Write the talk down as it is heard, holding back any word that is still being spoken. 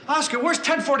Oscar, where's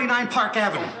 1049 Park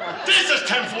Avenue? This is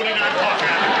 1049 Park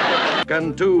Avenue.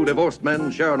 Can two divorced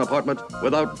men share an apartment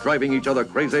without driving each other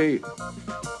crazy?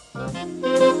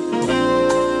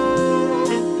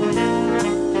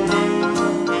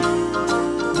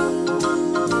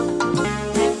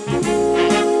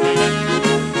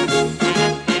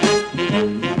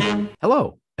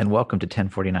 Hello, and welcome to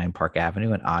 1049 Park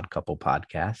Avenue, an Odd Couple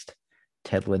podcast.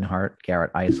 Ted Linhart,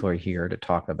 Garrett Eisler here to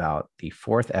talk about the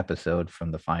fourth episode from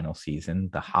the final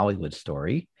season, The Hollywood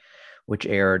Story, which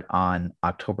aired on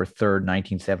October 3rd,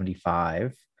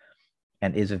 1975,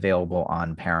 and is available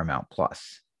on Paramount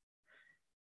Plus.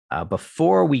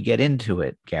 Before we get into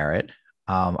it, Garrett,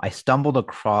 I stumbled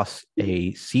across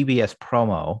a CBS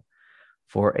promo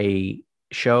for a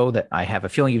show that I have a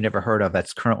feeling you've never heard of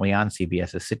that's currently on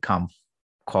CBS, a sitcom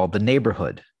called The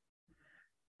Neighborhood.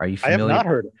 Are you familiar? I have not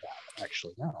heard of that,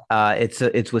 actually, no.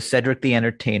 It's with Cedric the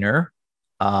Entertainer,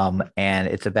 and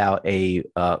it's about a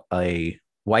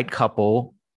white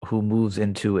couple who moves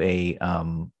into a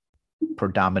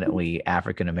predominantly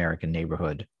African-American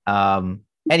neighborhood.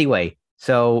 Anyway,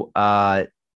 so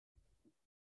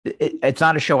it's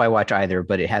not a show I watch either,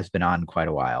 but it has been on quite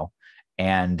a while.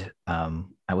 And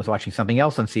I was watching something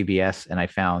else on CBS, and I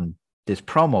found this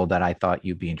promo that I thought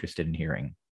you'd be interested in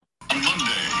hearing. On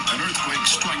Monday, an earthquake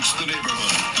strikes the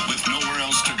neighborhood. With nowhere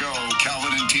else to go,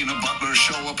 Calvin and Tina Butler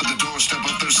show up at the doorstep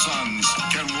of their sons.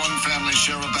 Can one family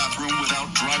share a bathroom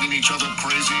without driving each other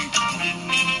crazy?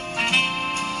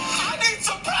 I need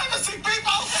some privacy,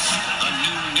 people! The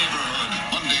New Neighborhood,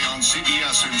 Monday on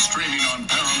CBS and streaming on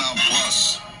Paramount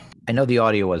Plus. I know the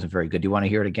audio wasn't very good. Do you want to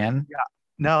hear it again? Yeah.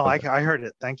 No, I heard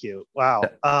it. Thank you. Wow.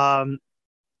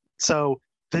 So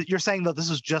you're saying that this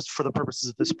is just for the purposes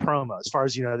of this promo. As far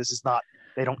as you know, this is not.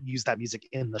 They don't use that music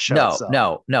in the show.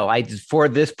 No. I for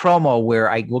this promo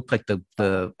where I looked like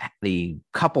the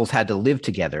couples had to live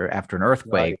together after an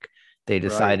earthquake. Right. They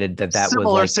decided that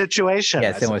similar was situation.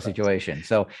 Yeah, similar situation.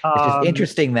 So it's just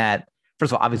interesting that.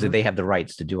 First of all, obviously they have the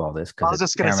rights to do all this. I was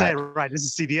just going to say, right? This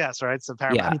is CBS, right? So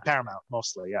Paramount, Paramount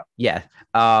mostly, yeah.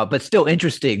 Yeah, but still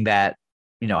interesting that.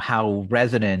 You know, how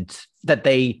resonant that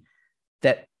they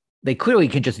clearly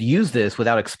can just use this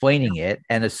without explaining it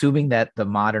and assuming that the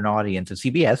modern audience of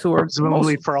CBS, who are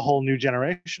presumably for a whole new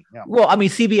generation. Yeah. Well, I mean,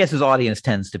 CBS's audience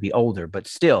tends to be older, but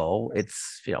still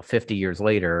it's, 50 years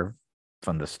later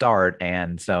from the start.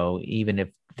 And so even if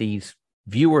these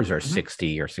viewers are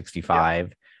 60 or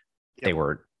 65, they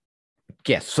were,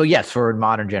 yes. So yes, for a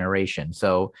modern generation.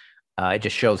 So it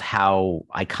just shows how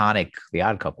iconic The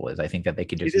Odd Couple is. I think that they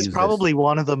could just. It is probably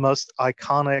one of the most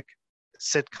iconic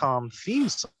sitcom theme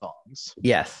songs.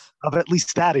 Yes, of at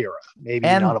least that era. Maybe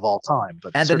not of all time,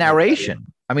 but and the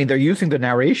narration. I mean, they're using the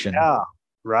narration. Yeah,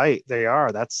 right. They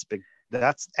are. That's big.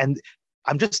 And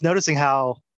I'm just noticing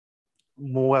how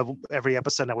every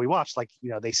episode that we watch,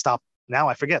 they stop. Now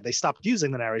I forget they stopped using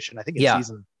the narration. I think it's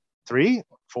season 3,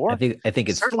 4. I think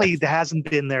it's certainly it hasn't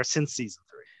been there since season 3.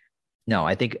 No,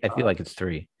 I feel like it's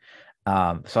 3.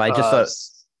 So I just thought,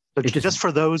 but just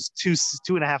for those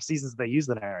 2.5 seasons they use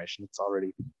the narration, it's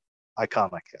already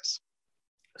iconic. Yes.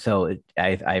 So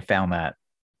I found that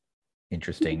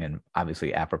interesting and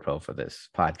obviously apropos for this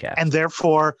podcast. And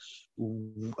therefore,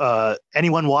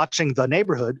 anyone watching The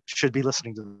Neighborhood should be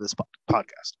listening to this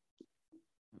podcast.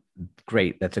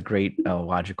 Great, that's a great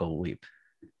logical leap.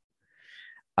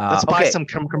 Let's buy some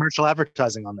commercial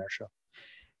advertising on their show.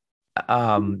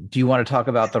 Do you want to talk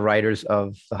about the writers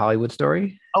of The Hollywood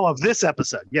Story? Oh, of this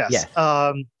episode, yes. Yes.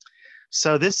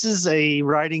 So this is a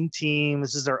writing team.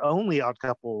 This is their only Odd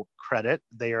Couple credit.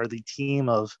 They are the team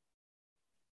of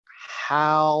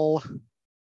Hal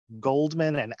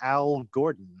Goldman and Al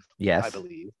Gordon. Yes, I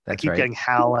believe. That's I keep right. getting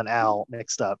Hal and Al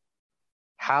mixed up.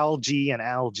 Hal G and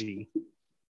Al G.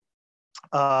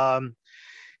 And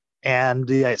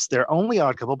yes, they're only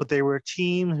Odd Couple, but they were a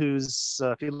team whose,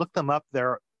 if you look them up,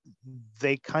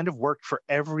 they kind of worked for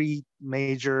every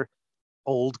major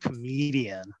old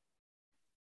comedian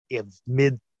in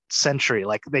mid-century.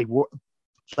 They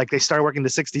started working in the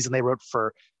 60s and they wrote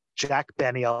for Jack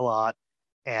Benny a lot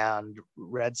and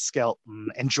Red Skelton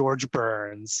and George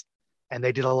Burns, and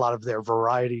they did a lot of their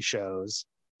variety shows,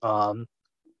 and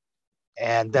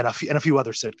then a few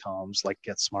other sitcoms like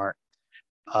Get Smart.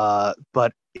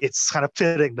 But it's kind of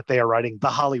fitting that they are writing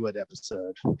the Hollywood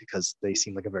episode because they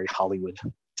seem like a very Hollywood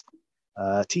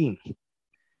team.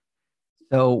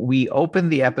 So we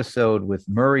opened the episode with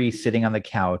Murray sitting on the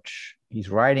couch. He's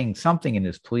writing something in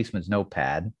his policeman's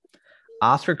notepad.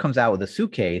 Oscar comes out with a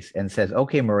suitcase and says,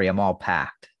 "Okay, Murray, I'm all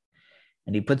packed."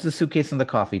 And he puts the suitcase on the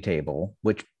coffee table,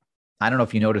 which I don't know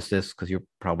if you noticed this because you're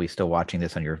probably still watching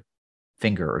this on your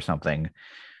finger or something.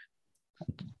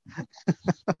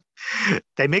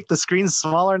 They make the screens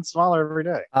smaller and smaller every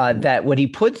day. That when he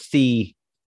puts the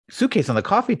suitcase on the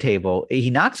coffee table, he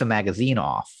knocks a magazine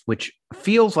off, which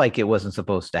feels like it wasn't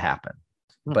supposed to happen.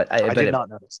 But I did not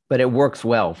notice. But it works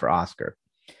well for Oscar.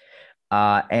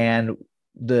 And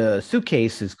the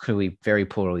suitcase is clearly very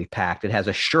poorly packed. It has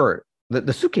a shirt.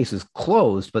 The suitcase is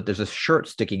closed, but there's a shirt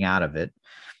sticking out of it.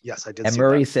 Yes, I did. And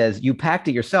Murray says, "You packed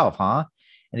it yourself, huh?"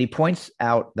 And he points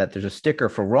out that there's a sticker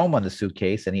for Rome on the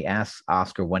suitcase, and he asks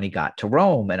Oscar when he got to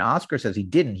Rome. And Oscar says he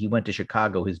didn't. He went to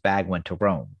Chicago. His bag went to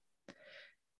Rome.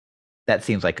 That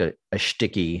seems like a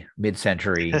shticky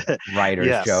mid-century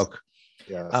writer's joke.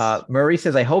 Yes. Murray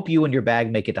says, "I hope you and your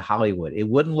bag make it to Hollywood. It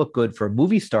wouldn't look good for a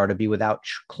movie star to be without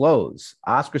clothes."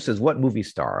 Oscar says, "What movie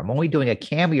star? I'm only doing a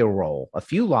cameo role, a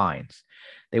few lines.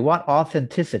 They want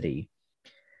authenticity.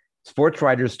 Sports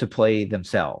writers to play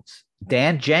themselves.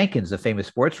 Dan Jenkins, the famous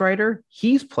sports writer,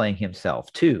 he's playing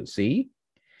himself too. See?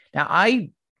 Now,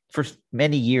 I, for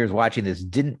many years watching this,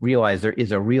 didn't realize there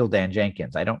is a real Dan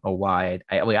Jenkins. I don't know why.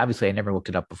 Obviously, I never looked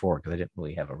it up before because I didn't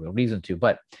really have a real reason to.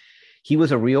 But he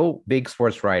was a real big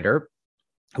sports writer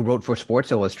who wrote for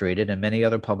Sports Illustrated and many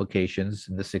other publications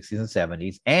in the 60s and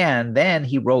 70s. And then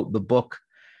he wrote the book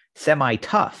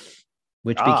Semi-Tough,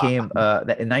 which became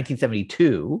in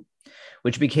 1972,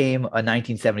 which became a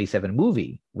 1977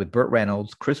 movie with Burt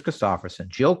Reynolds, Chris Christopherson,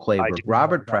 Jill Clayburgh,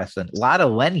 Robert Preston, Lotte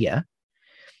Lenya,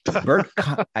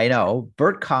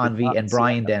 Burt Convey, and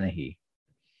Brian Dennehy.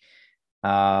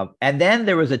 And then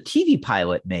there was a TV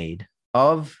pilot made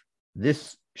of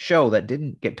this show that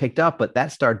didn't get picked up, but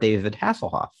that starred David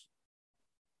Hasselhoff.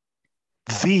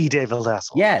 The David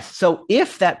Hasselhoff. Yes. So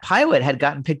if that pilot had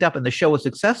gotten picked up and the show was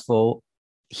successful,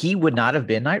 he would not have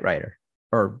been Knight Rider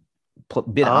or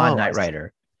been on Knight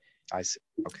Rider. I see.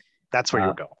 Okay. That's where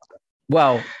you're going.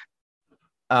 Well,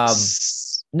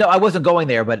 no, I wasn't going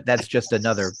there, but that's just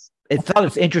another.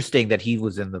 It's interesting that he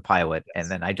was in the pilot, and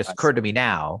then it just occurred to me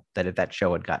now that if that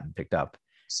show had gotten picked up.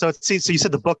 So you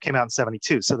said the book came out in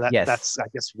 72. So that's, I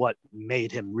guess, what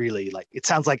made him really like, it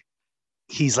sounds like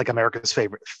he's like America's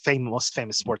most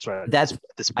famous sports writer.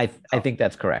 I think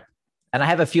that's correct. And I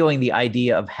have a feeling the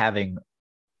idea of having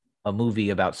a movie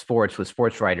about sports with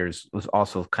sports writers was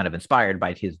also kind of inspired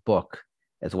by his book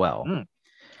as well.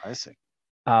 I see.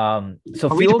 So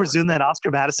are we to presume that Oscar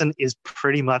Madison is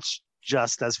pretty much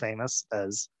just as famous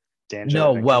as Dan Jenkins?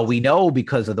 No, well, we know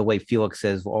because of the way Felix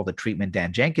says all the treatment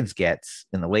Dan Jenkins gets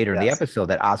in the episode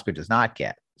that Oscar does not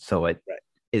get. So it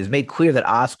is made clear that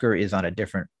Oscar is on a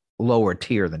different lower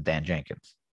tier than Dan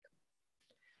Jenkins.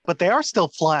 But they are still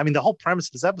flying. I mean, the whole premise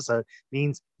of this episode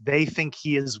means they think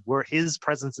his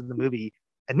presence in the movie,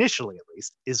 initially at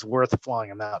least, is worth flying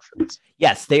him out for this.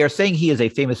 Yes, they are saying he is a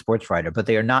famous sports writer, but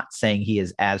they are not saying he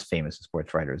is as famous a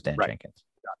sports writer as Dan Jenkins.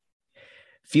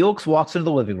 Felix walks into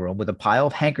the living room with a pile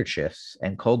of handkerchiefs,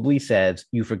 and coldly says,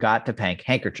 "You forgot to pack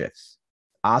handkerchiefs."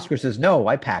 Oscar says, "No,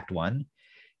 I packed one."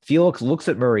 Felix looks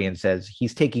at Murray and says,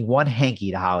 "He's taking one hanky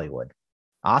to Hollywood."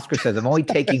 Oscar says, "I'm only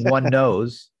taking one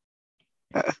nose."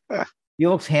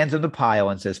 Felix hands him the pile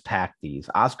and says, "Pack these."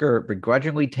 Oscar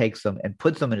begrudgingly takes them and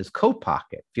puts them in his coat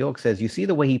pocket. Felix says, "You see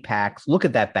the way he packs? Look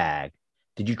at that bag.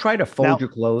 Did you try to fold your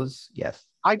clothes?" Yes.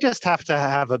 I just have to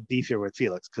have a beef here with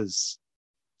Felix because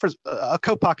a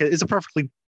coat pocket is a perfectly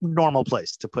normal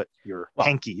place to put your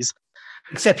hankies.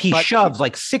 Except he shoves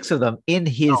like 6 of them in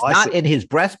his, not in his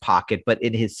breast pocket, but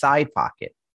in his side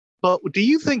pocket. But do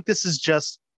you think this is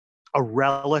just a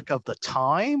relic of the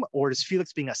time, or is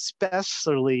Felix being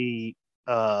especially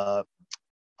an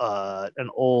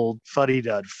old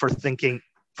fuddy-dud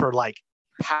for like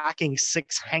packing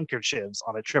 6 handkerchiefs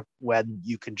on a trip when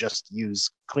you can just use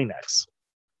Kleenex?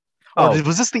 Or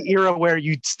was this the era where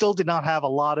you still did not have a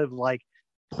lot of like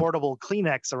portable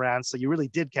Kleenex around, so you really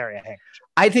did carry a handkerchief?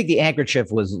 I think the handkerchief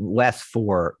was less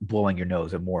for blowing your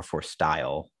nose and more for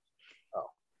style.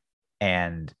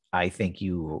 And I think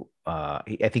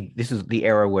I think this is the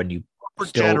era when you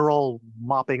general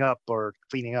mopping up or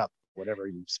cleaning up whatever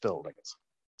you spilled, I guess.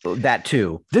 That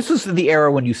too. This was the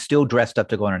era when you still dressed up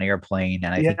to go on an airplane,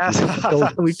 and I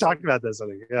think we taltalked about this. I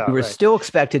think you were still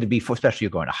expected to be, especially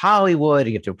you're going to Hollywood,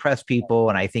 you have to impress people,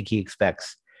 and I think he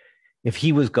expects if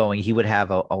he was going, he would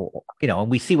have and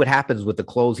we see what happens with the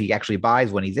clothes he actually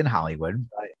buys when he's in Hollywood.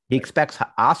 He expects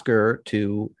Oscar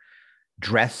to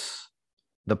dress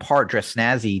the part, dress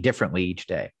snazzy differently each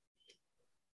day.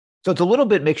 So it's a little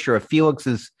bit mixture of Felix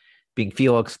is being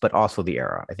Felix, but also the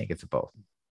era. I think it's both.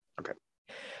 Okay.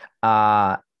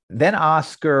 Then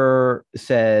Oscar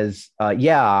says,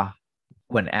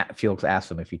 when Felix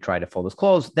asks him if he tried to fold his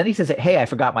clothes. Then he says, "Hey, I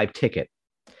forgot my ticket."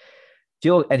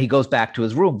 And he goes back to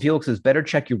his room. Felix says, "Better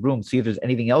check your room, see if there's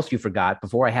anything else you forgot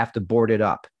before I have to board it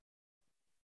up."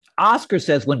 Oscar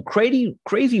says, when crazy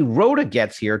Rhoda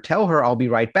gets here, tell her I'll be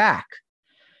right back.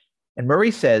 And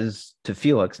Murray says to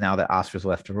Felix, now that Oscar's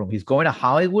left the room, he's going to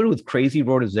Hollywood with crazy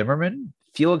Rhoda Zimmerman.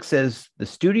 Felix says the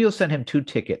studio sent him 2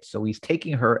 tickets, so he's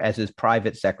taking her as his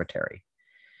private secretary.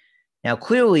 Now,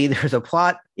 clearly, there's a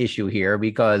plot issue here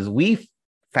because we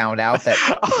found out that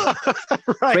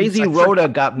Right, crazy Rhoda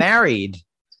got married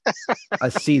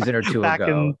a season or 2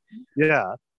 ago.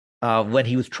 When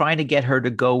he was trying to get her to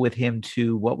go with him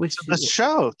to what was the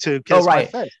show to Kiss My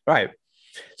Face. Right.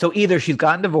 So either she's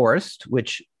gotten divorced,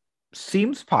 which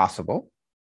seems possible.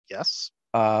 Yes.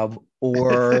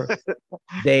 Or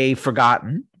they've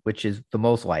forgotten, which is the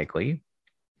most likely.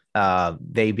 I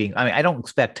don't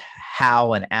expect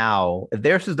Hal and Al. If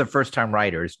this is the first time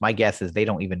writers, my guess is they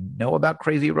don't even know about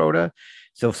Crazy Rhoda.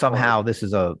 So somehow this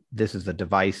is a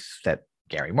device that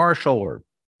Gary Marshall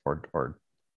or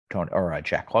Tony or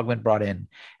Jack Klugman brought in,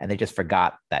 and they just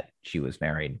forgot that she was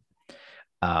married.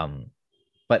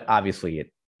 But obviously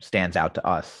it stands out to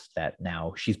us that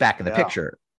now she's back in the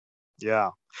picture. Yeah.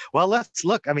 Well, let's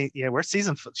look. I mean,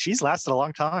 she's lasted a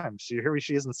long time. Here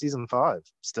she is in season 5.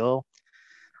 Still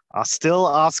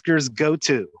Oscar's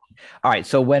go-to. All right.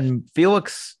 So when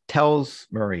Felix tells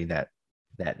Murray that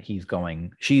she's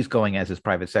going as his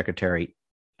private secretary,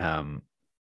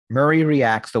 Murray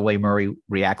reacts the way Murray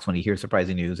reacts when he hears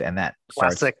surprising news, and that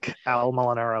classic Al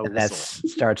Molinaro. And that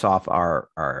starts off our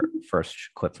first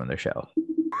clip from the show.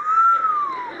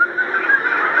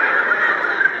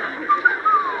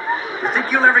 You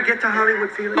think you'll ever get to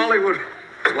Hollywood, Felix? Hollywood.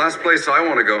 It's the last place I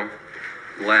want to go.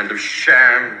 Land of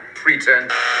sham,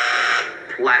 pretense,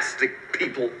 plastic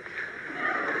people.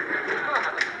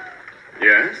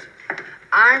 Yes?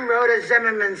 I'm Rhoda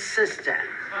Zimmerman's sister,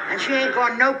 and she ain't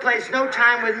going no place, no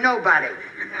time with nobody.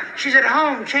 She's at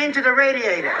home, chained to the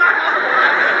radiator.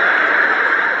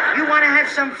 You want to have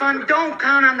some fun? Don't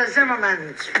count on the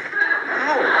Zimmermans.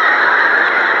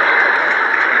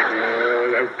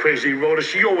 That crazy Rhoda,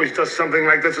 she always does something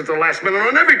like this at the last minute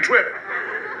on every trip.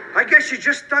 I guess you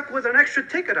just stuck with an extra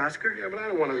ticket, Oscar. Yeah, but I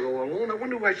don't want to go alone. I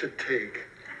wonder who I should take.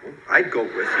 Well, I'd go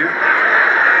with you.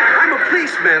 I'm a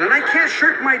policeman, and I can't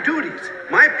shirk my duties.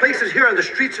 My place is here on the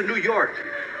streets of New York.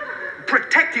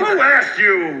 Protecting Who asked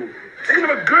you? Thinking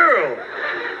of a girl.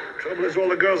 Trouble is, all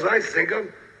the girls I think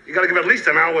of, you got to give at least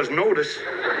an hour's notice.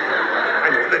 I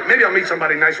know. Maybe I'll meet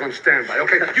somebody nice on standby,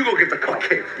 okay? You go get the car.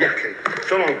 Okay, yeah. Okay.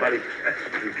 So long, buddy.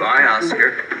 Goodbye,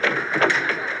 Oscar.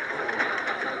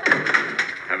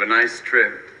 Have a nice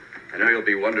trip. I know you'll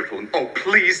be wonderful. Oh,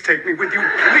 please take me with you,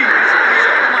 please.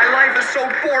 My life is so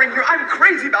boring here. I'm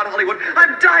crazy about Hollywood.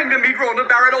 I'm dying to meet Rhoda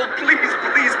Barrett. Oh, please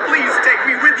take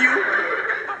me with you.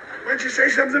 Why'd you say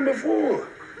something before?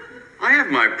 I have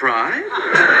my pride.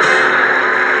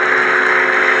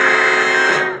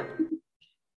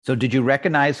 So did you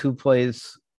recognize who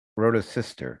plays Rhoda's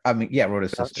sister?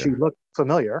 Rhoda's sister. She looked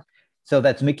familiar. So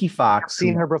that's Mickey Fox. I've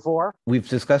seen her before. We've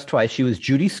discussed twice. She was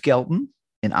Judy Skelton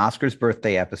in Oscar's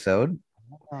birthday episode,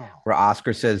 where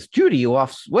Oscar says, "Judy, you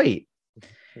lost weight."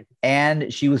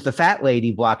 And she was the fat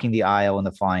lady blocking the aisle in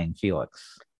The Flying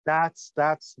Felix. That's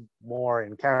more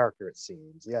in character, it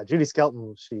seems. Yeah, Judy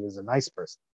Skelton, she was a nice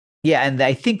person. Yeah, and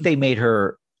I think they made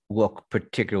her look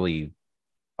particularly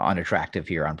unattractive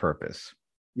here on purpose.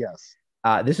 Yes.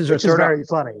 This is her Which third. Is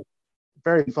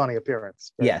very funny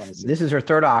appearance. Yes, this is her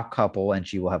third odd couple, and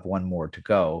she will have one more to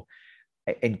go.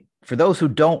 And for those who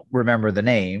don't remember the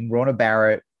name, Rhoda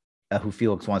Barrett, who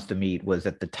Felix wants to meet, was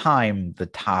at the time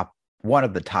one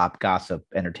of the top gossip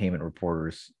entertainment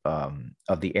reporters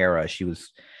of the era. She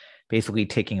was basically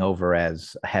taking over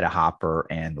as Hedda Hopper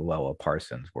and Luella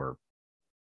Parsons were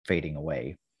fading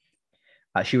away.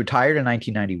 She retired in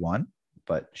 1991,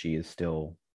 but she is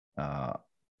still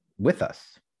with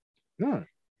us.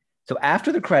 So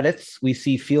after the credits, we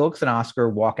see Felix and Oscar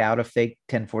walk out of fake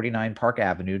 1049 Park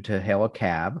Avenue to hail a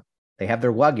cab. They have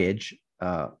their luggage.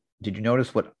 Did you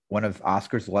notice what one of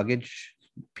Oscar's luggage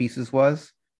pieces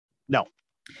was? No.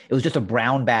 It was just a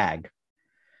brown bag.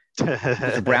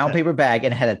 It's a brown paper bag,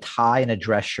 and it had a tie and a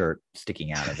dress shirt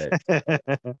sticking out of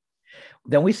it.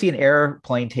 Then we see an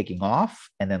airplane taking off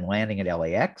and then landing at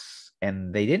LAX.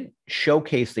 And they didn't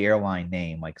showcase the airline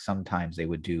name like sometimes they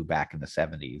would do back in the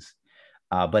 70s.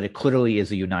 But it clearly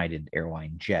is a United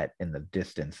Airline jet in the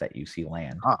distance that you see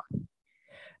land.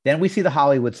 Then we see the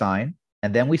Hollywood sign.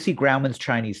 And then we see Grauman's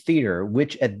Chinese Theater,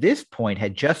 which at this point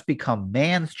had just become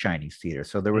Mann's Chinese Theater.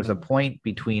 So there was a point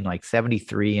between like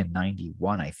 73 and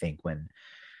 91, I think, when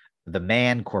the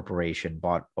Mann Corporation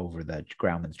bought over the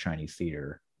Grauman's Chinese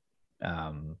Theater.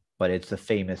 But it's a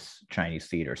famous Chinese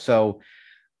theater. So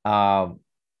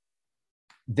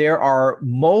there are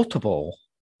multiple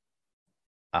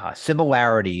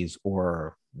similarities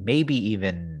or maybe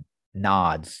even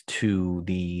nods to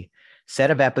the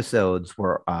set of episodes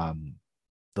where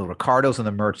the Ricardos and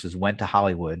the Mertzes went to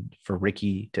Hollywood for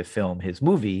Ricky to film his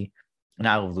movie, An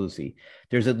I Love Lucy.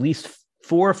 There's at least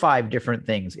 4 or 5 different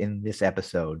things in this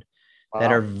episode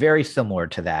that are very similar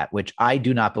to that, which I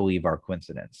do not believe are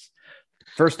coincidence.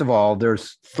 First of all,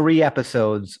 there's 2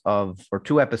 episodes of I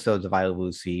Love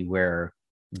Lucy where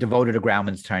devoted to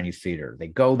Grauman's Chinese Theater. They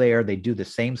go there, they do the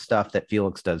same stuff that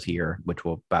Felix does here, which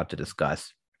we're about to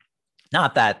discuss.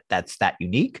 Not that that's that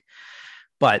unique,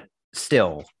 but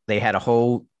still, they had a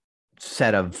whole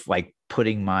set of like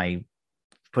putting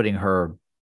her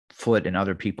foot in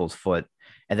other people's foot,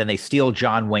 and then they steal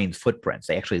John Wayne's footprints.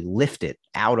 They actually lift it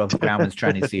out of Grauman's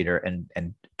Chinese Theater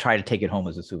and try to take it home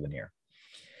as a souvenir.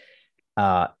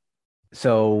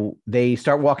 So they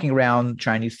start walking around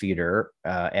Chinese Theater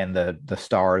and the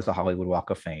stars, the Hollywood Walk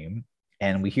of Fame,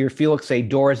 and we hear Felix say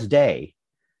Doris Day,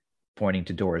 pointing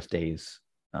to Doris Day's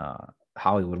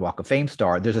Hollywood Walk of Fame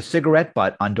star. There's a cigarette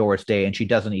butt on Doris Day, and she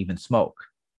doesn't even smoke.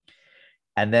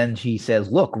 And then she says,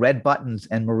 look, red buttons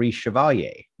and Maurice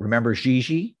Chevalier. Remember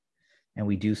Gigi? And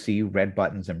we do see red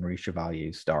buttons and Maurice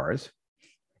Chevalier's stars.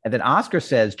 And then Oscar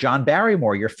says, John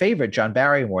Barrymore, your favorite John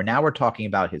Barrymore. Now we're talking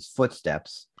about his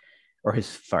footprints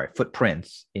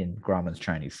in Grauman's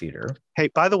Chinese Theater. Hey,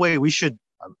 by the way, we should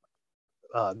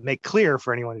make clear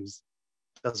for anyone who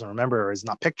doesn't remember or is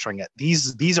not picturing it.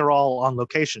 These are all on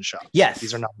location shots. Yes,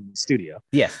 these are not in the studio.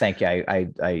 Yes, thank you.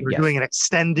 We're doing an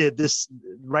extended. This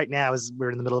right now we're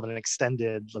in the middle of an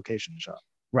extended location shot.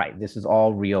 Right. This is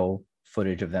all real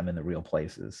footage of them in the real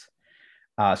places.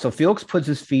 So Felix puts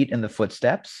his feet in the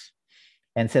footsteps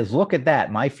and says, look at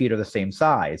that. My feet are the same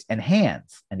size, and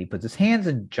hands. And he puts his hands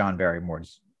in John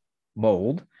Barrymore's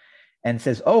mold and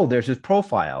says, oh, there's his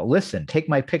profile. Listen, take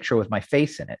my picture with my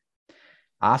face in it.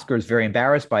 Oscar is very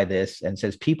embarrassed by this and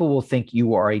says, people will think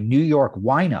you are a New York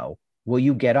wino. Will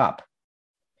you get up?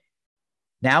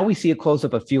 Now we see a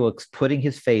close-up of Felix putting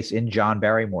his face in John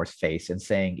Barrymore's face and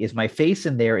saying, is my face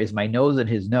in there? Is my nose in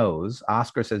his nose?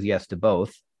 Oscar says yes to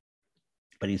both,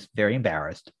 but he's very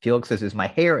embarrassed. Felix says, is my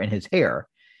hair in his hair?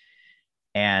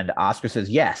 And Oscar says,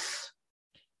 yes.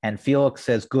 And Felix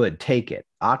says, good, take it.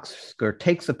 Oscar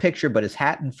takes a picture, but his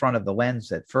hat in front of the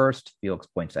lens at first. Felix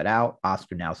points that out.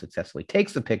 Oscar now successfully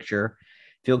takes the picture.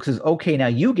 Felix says, okay, now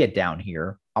you get down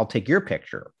here. I'll take your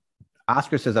picture.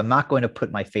 Oscar says, I'm not going to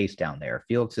put my face down there.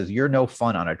 Felix says, you're no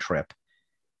fun on a trip.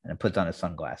 And puts on his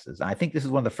sunglasses. And I think this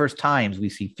is one of the first times we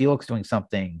see Felix doing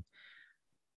something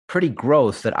pretty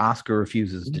gross that Oscar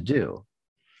refuses to do.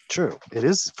 True. It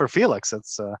is for Felix. It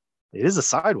is a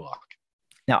sidewalk.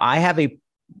 Now I have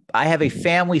a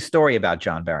family story about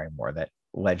John Barrymore that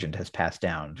legend has passed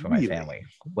down for my family.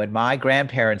 When my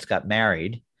grandparents got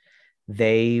married,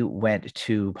 they went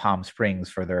to Palm Springs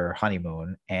for their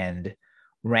honeymoon and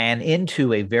ran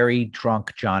into a very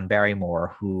drunk John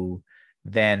Barrymore who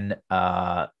then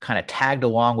kind of tagged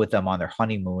along with them on their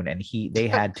honeymoon, and they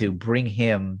had to bring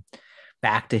him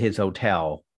back to his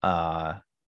hotel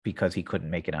because he couldn't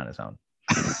make it on his own.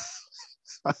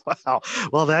 Wow.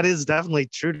 Well, that is definitely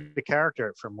true to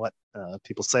character from what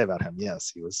people say about him.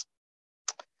 Yes, he was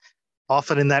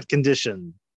often in that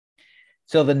condition.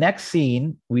 So the next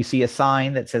scene, we see a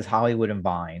sign that says Hollywood and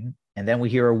Vine. And then we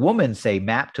hear a woman say,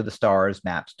 map to the stars,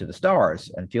 maps to the stars.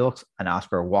 And Felix and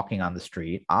Oscar are walking on the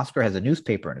street. Oscar has a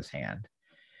newspaper in his hand.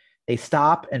 They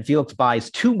stop and Felix buys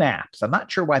 2 maps. I'm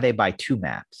not sure why they buy 2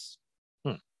 maps.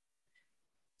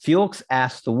 Felix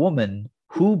asks the woman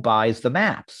who buys the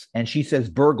maps. And she says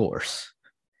burglars,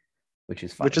 which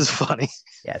is funny.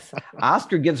 Yes.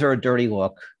 Oscar gives her a dirty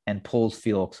look and pulls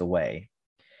Felix away.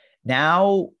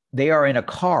 Now they are in a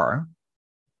car,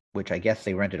 which I guess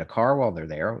they rented a car while they're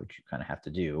there, which you kind of have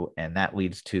to do. And that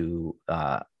leads to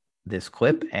this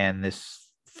clip and this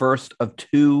first of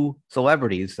 2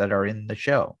 celebrities that are in the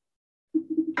show.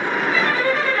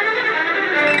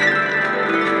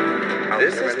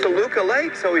 This is Toluca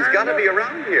Lake, so he's got to be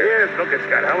around here. Yes, look, it's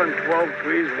got Helen 12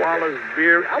 Trees, Wallace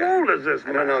Beer. How old is this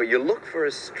man? No, you look for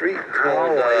a street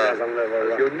called...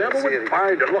 You never would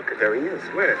find it. Look, there he is.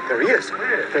 Where? There he is.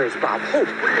 Where? There's Bob Hope.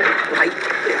 Right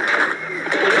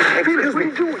there. Excuse me.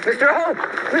 Mr. Hope!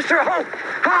 Mr. Hope!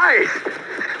 Hi!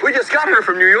 We just got here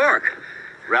from New York.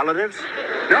 Relatives?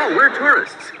 No, we're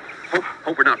tourists.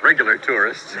 Hope we're not regular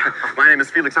tourists. My name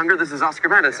is Felix Unger. This is Oscar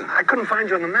Madison. I couldn't find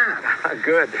you on the map.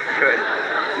 Good.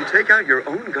 You take out your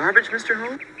own garbage, Mr.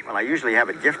 Hope? Well, I usually have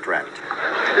it gift wrapped.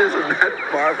 Isn't that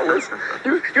marvelous?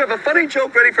 You have a funny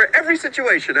joke ready for every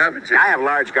situation, haven't you? I have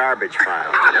large garbage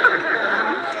files.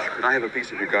 Could I have a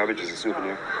piece of your garbage as a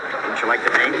souvenir? Would you like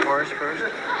the name for us first?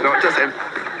 No, just...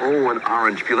 Oh, an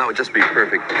orange peel. That would just be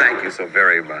perfect. Thank you so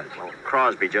very much.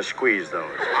 Crosby just squeezed those.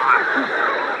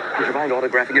 Would you mind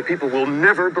autographing it? People will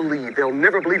never believe. They'll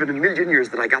never believe in a million years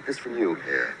that I got this from you.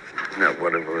 Here. Not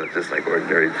wonderful. Just like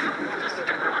ordinary.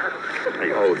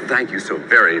 Oh, thank you so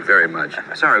very, very much.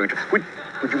 Sorry, would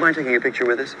you mind taking a picture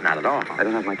with us? Not at all. I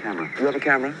don't have my camera. Do you have a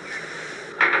camera?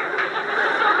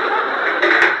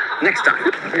 Next time.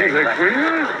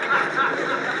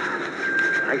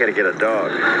 I gotta get a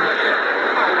dog.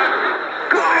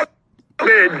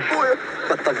 Garbage!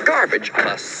 But the garbage on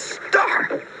a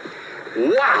star.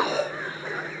 Wow.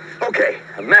 Okay,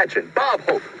 imagine Bob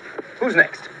Hope. Who's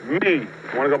next? Me.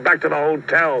 I want to go back to the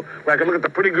hotel where I can look at the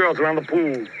pretty girls around the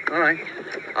pool. All right,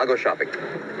 I'll go shopping.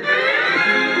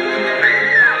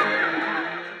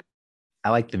 I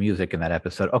like the music in that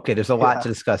episode. Okay, there's a lot to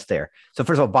discuss there. So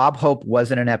first of all, Bob Hope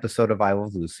was in an episode of I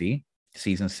Love Lucy,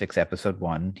 season 6, episode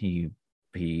 1. He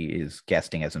is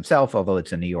guesting as himself, although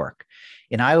it's in New York.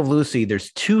 In I Love Lucy,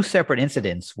 there's 2 separate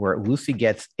incidents where Lucy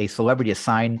gets a celebrity to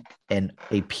sign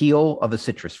a peel of a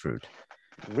citrus fruit.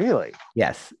 Really?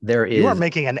 Yes, there is. You are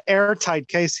making an airtight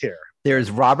case here.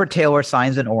 There's Robert Taylor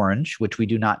signs an orange, which we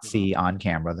do not see on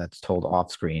camera. That's told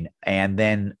off screen. And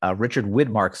then Richard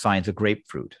Widmark signs a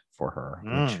grapefruit for her.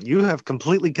 You have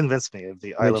completely convinced me of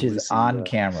the I Love Lucy, Lucy, on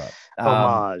camera.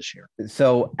 Homage here.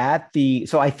 So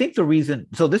I think the reason,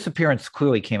 so this appearance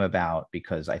clearly came about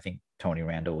because I think Tony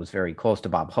Randall was very close to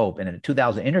Bob Hope. And in a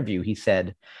 2000 interview, he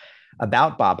said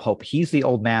about Bob Hope, he's the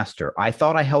old master. I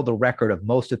thought I held the record of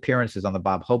most appearances on the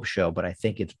Bob Hope show, but I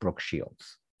think it's Brooke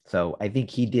Shields. So I think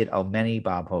he did many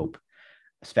Bob Hope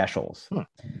specials.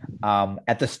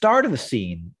 At the start of the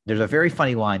scene, there's a very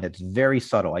funny line that's very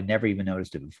subtle. I never even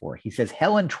noticed it before. He says,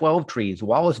 Helen Twelvetrees,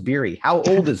 Wallace Beery, how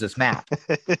old is this map?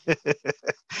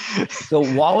 So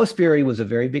Wallace Beery was a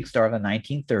very big star in the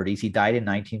 1930s. He died in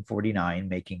 1949,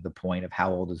 making the point of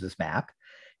how old is this map.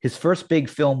 His first big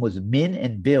film was Min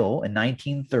and Bill in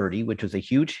 1930, which was a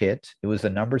huge hit. It was the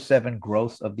number 7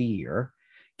 gross of the year.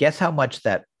 Guess how much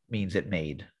that means it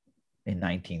made in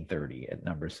 1930 at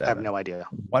number 7? I have no idea.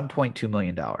 $1.2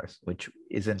 million, which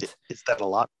isn't. Is that a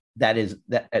lot? That is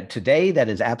that today. That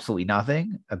is absolutely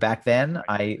nothing. Back then,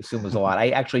 I assume was a lot. I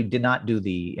actually did not do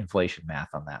the inflation math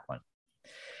on that one.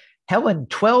 Helen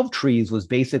Twelvetrees was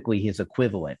basically his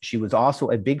equivalent. She was also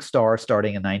a big star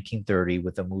starting in 1930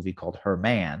 with a movie called Her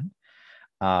Man.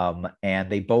 And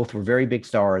they both were very big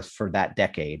stars for that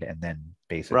decade. And then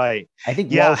basically, right. I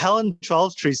think, Helen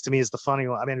Twelvetrees to me is the funny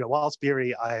one. I mean, Wallace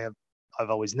Beery, I've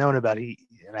always known about and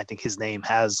I think his name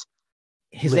has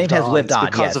lived on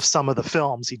because of some of the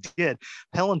films he did.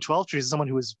 Helen Twelvetrees is someone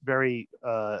who was very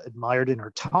admired in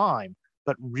her time,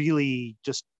 but really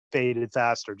just faded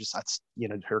fast, or just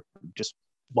her just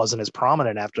wasn't as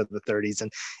prominent after the 30s, and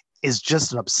is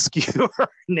just an obscure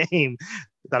name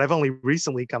that I've only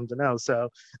recently come to know. So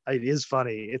it is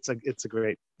funny. It's a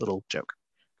great little joke.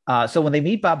 So when they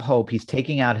meet Bob Hope, he's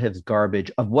taking out his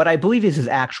garbage of what I believe is his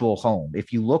actual home.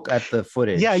 If you look at the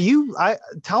footage,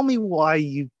 tell me why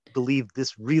you believe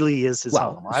this really is his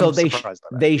home. So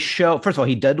they show, first of all,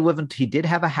 he did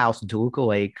have a house in Toluca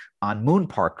Lake on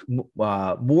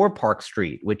Moore Park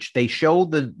Street, which they show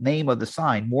the name of the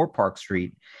sign, Moore Park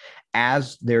Street,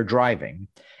 as they're driving.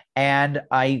 And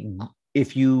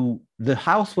the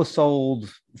house was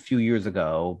sold a few years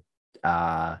ago,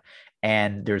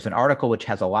 and there's an article which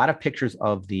has a lot of pictures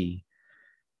of the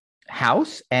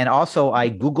house, and also I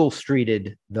Google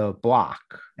streeted the block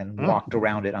and walked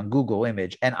around it on Google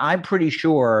Image, and I'm pretty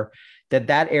sure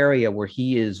that area where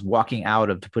he is walking out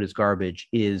of to put his garbage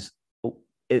is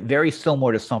very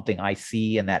similar to something I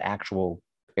see in that actual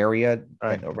area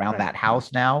around that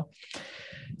house now.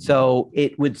 So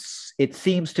it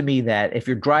seems to me that if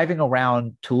you're driving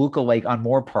around Toluca Lake on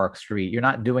Moore Park Street, you're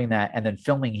not doing that and then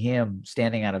filming him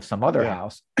standing out of some other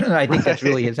house. I think that's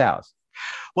really his house.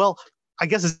 Well, I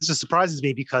guess it just surprises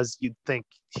me because you'd think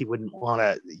he wouldn't want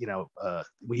to,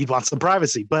 he'd want some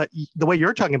privacy. But the way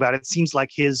you're talking about it, seems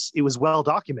like it was well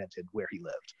documented where he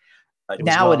lived.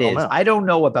 It is. I don't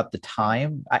know about the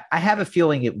time. I have a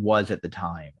feeling it was at the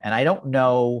time. And I don't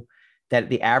know that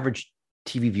the average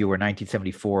TV viewer in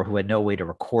 1974 who had no way to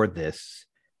record this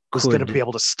was going to be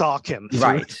able to stalk him.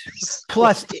 Right.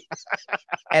 Plus,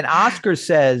 and Oscar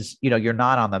says, you're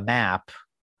not on the map.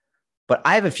 But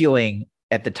I have a feeling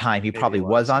at the time he probably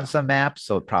was on some maps,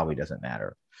 so it probably doesn't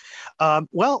matter.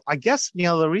 Well, I guess,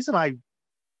 the reason I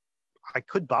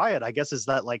could buy it, I guess, is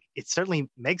that it certainly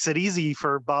makes it easy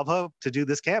for Bob Hope to do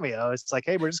this cameo. It's like,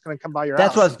 hey, we're just going to come by your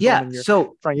house.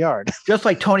 So front yard. Just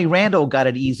like Tony Randall got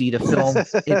it easy to film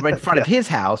in front of his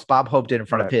house, Bob Hope did in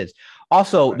front of his.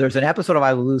 Also, there's an episode of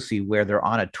I Love Lucy where they're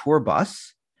on a tour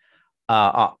bus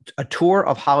a tour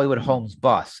of Hollywood Homes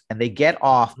bus, and they get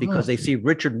off because they see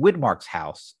Richard Widmark's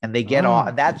house, and they get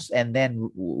off. And then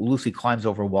Lucy climbs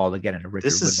over a wall to get into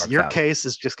Richard Widmark's your house. case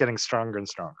is just getting stronger and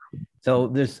stronger.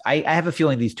 So I have a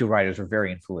feeling these two writers were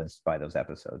very influenced by those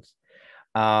episodes.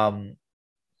 So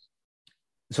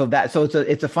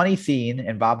it's a funny scene,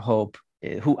 and Bob Hope,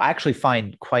 who I actually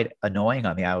find quite annoying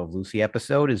on the I Love Lucy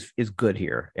episode, is good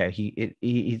here.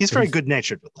 He's very good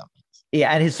natured with them.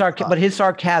 Yeah, and his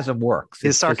sarcasm works.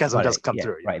 His sarcasm does come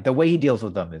through. Right. The way he deals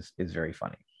with them is very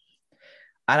funny.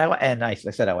 And I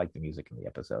said I like the music in the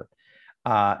episode.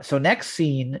 So next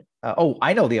scene.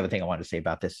 I know the other thing I wanted to say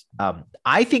about this.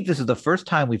 I think this is the first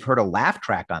time we've heard a laugh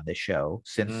track on this show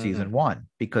since season 1,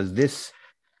 because this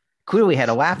clearly had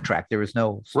a laugh track. There was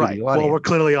no studio audience. Well, we're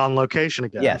clearly on location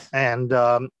again. Yes. And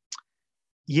I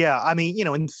mean,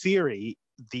 in theory,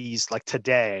 these like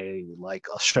today, like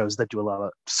shows that do a lot of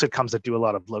sitcoms that do a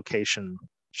lot of location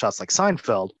shots like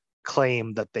Seinfeld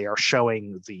claim that they are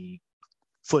showing the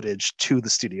footage to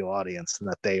the studio audience and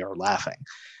that they are laughing.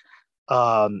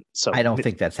 So I don't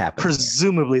think that's happening.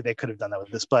 Presumably they could have done that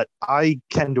with this, but I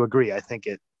tend to agree. I think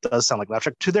it does sound like laugh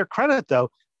track. To their credit,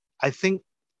 though, I think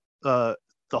the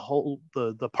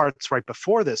parts right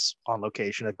before this on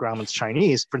location at Grauman's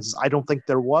Chinese, for instance, I don't think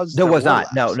there was. There was not.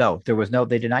 No, there was no.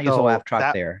 They did not use a laugh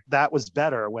track there. That was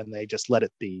better when they just let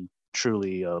it be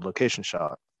truly a location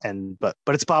shot. But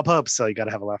it's Bob Hope, so you got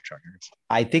to have a laugh track.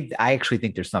 I actually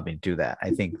think there's something to that.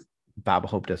 I think Bob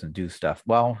Hope doesn't do stuff.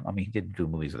 Well, I mean, he didn't do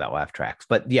movies without laugh tracks,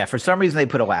 but yeah, for some reason they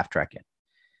put a laugh track in.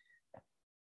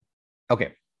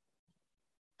 Okay.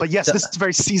 But yes, this is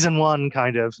very season 1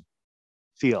 kind of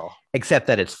feel, except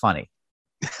that it's funny.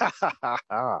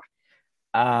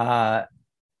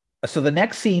 So the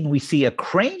next scene, we see a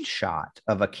crane shot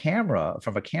of a camera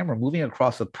moving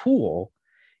across a pool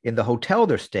in the hotel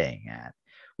they're staying at,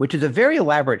 which is a very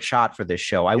elaborate shot for this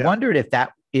show. I wondered if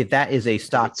that is a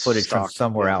stock footage from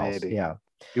somewhere else. Maybe. Yeah,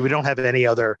 we don't have any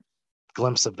other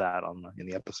glimpse of that in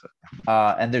the episode.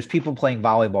 And there's people playing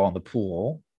volleyball in the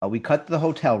pool. We cut to the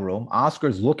hotel room.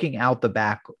 Oscar's looking out the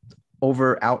back,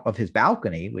 out of his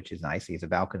balcony, which is nice. He has a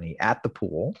balcony at the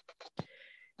pool.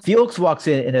 Felix walks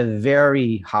in a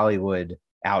very Hollywood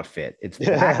outfit. It's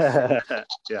black.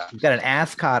 Yeah. He's got an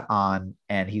ascot on,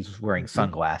 and he's wearing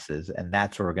sunglasses, and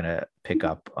that's where we're going to pick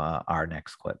up our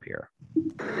next clip here.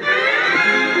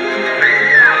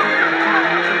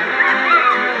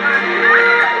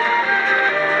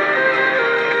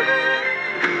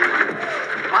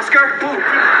 Oscar, move.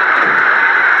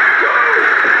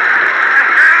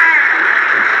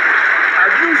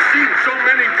 So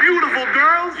many beautiful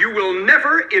girls. You will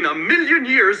never in a million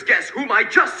years guess whom I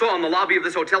just saw in the lobby of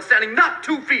this hotel standing not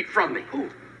 2 feet from me. Who?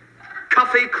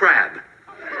 Cuffy Crab.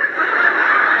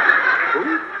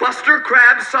 Who? Buster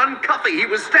Crab's son, Cuffy. He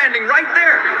was standing right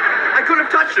there. I could have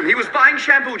touched him. He was buying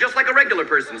shampoo just like a regular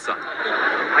person's son.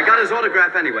 I got his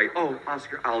autograph anyway. Oh,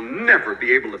 Oscar, I'll never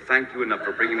be able to thank you enough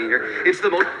for bringing me here. It's the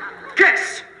most...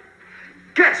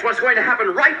 Guess what's going to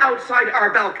happen right outside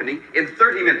our balcony in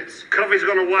 30 minutes. Cuffy's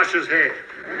gonna wash his hair.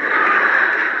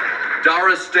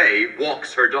 Doris Day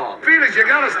walks her dog. Felix, you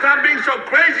gotta stop being so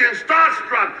crazy and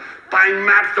starstruck. Buying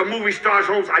maps to movie stars'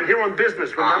 homes. I'm here on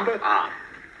business, remember?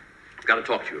 Gotta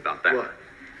talk to you about that. What?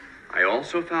 I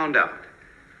also found out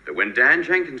that when Dan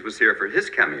Jenkins was here for his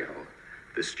cameo,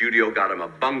 the studio got him a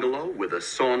bungalow with a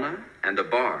sauna and a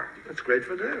bar. That's great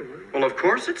for them. Well, of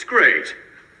course it's great.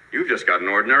 You've just got an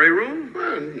ordinary room.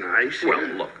 Well, nice. Well,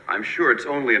 look, I'm sure it's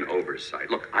only an oversight.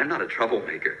 Look, I'm not a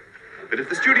troublemaker. But if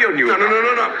the studio knew... No.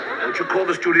 Don't you call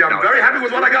the studio. I'm very happy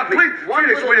with what I got. Please,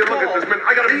 Felix, will you look at this, man?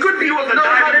 I got a good view of the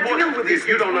diving board. If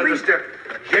you don't understand,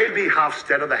 J.B.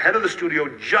 Hofstetter, the head of the studio,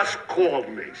 just called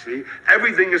me, see?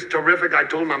 Everything is terrific. I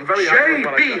told him I'm very happy with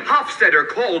what I got. J.B. Hofstetter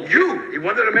called you? He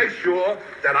wanted to make sure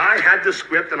that I had the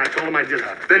script, and I told him I did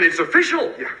have it. Then it's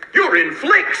official. Yeah. You're in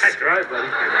Flix. That's right, buddy.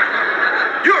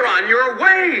 You're on your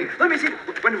way. Let me see.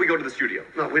 When do we go to the studio?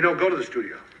 No, we don't go to the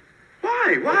studio.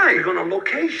 Why? We're going on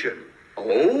location.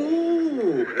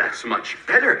 Oh, that's much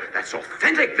better. That's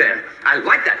authentic then. I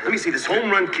like that. Let me see this.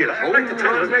 Home Run Kid. I like the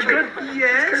title. Isn't that good?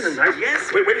 Yes. It's kind of nice.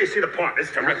 Yes. Wait till you see the part.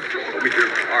 It's terrific. Let me hear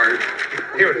the part.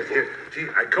 Here it is. Here. See,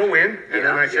 I go in, and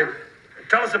then I say,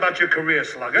 tell us about your career,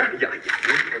 Slugger. Yeah.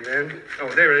 And then,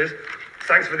 there it is.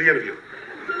 Thanks for the interview.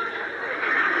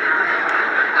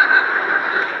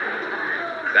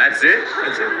 That's it?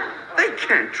 That's it. They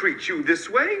can't treat you this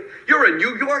way. You're a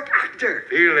New York actor.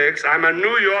 Felix, I'm a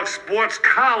New York sports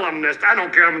columnist. I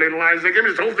don't care how many lines they give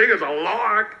me. This whole thing is a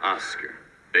lark. Oscar,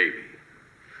 baby.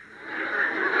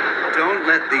 Don't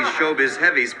let these showbiz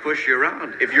heavies push you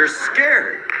around. If you're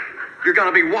scared, You're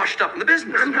gonna be washed up in the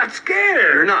business. I'm not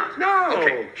scared. You're not? No.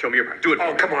 Okay, show me your part. Do it for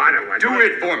Oh, me. come on. I don't want Do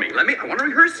it for me. I want to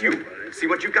rehearse you. See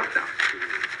what you got now.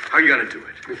 How are you gonna do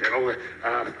it? Okay,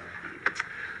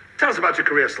 tell us about your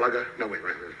career, Slugger. No, wait.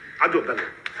 I'll do it better.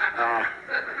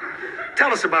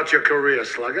 Tell us about your career,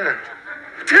 Slugger.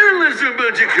 Tell us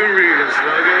about your career,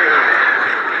 Slugger.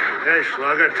 Hey,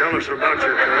 Slugger, tell us about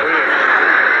your career.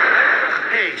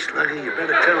 Hey, Slugger, you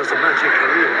better tell us about your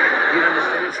career. You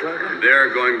understand, Slugger?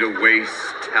 They're going to waste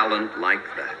talent like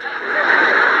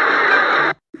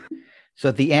that. So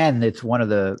at the end, it's one of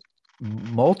the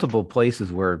multiple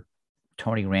places where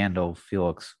Tony Randall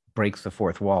Felix breaks the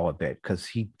fourth wall a bit because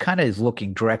he kind of is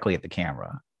looking directly at the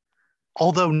camera.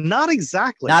 Although not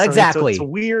exactly. Not exactly. It's a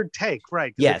weird take,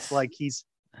 right? Yes. It's like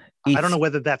I don't know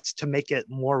whether that's to make it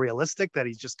more realistic, that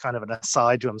he's just kind of an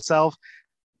aside to himself.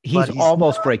 He's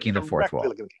almost breaking the fourth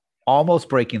wall. Almost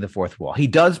breaking the fourth wall. He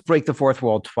does break the fourth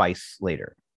wall twice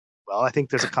later. Well, I think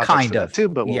there's a context for that too,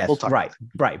 but we'll talk about it.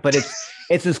 Right. But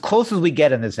it's as close as we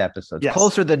get in this episode. It's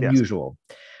closer than usual.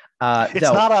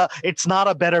 It's not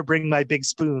a better bring my big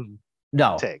spoon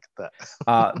take.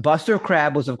 Buster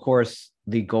Crabbe was, of course,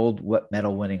 the gold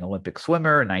medal winning Olympic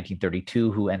swimmer in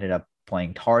 1932 who ended up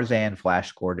playing Tarzan,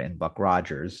 Flash Gordon, and Buck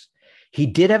Rogers. He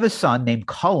did have a son named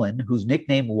Cullen, whose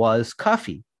nickname was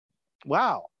Cuffy.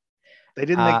 Wow. They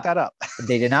didn't make that up.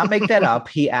 They did not make that up.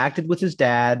 He acted with his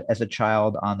dad as a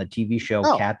child on the TV show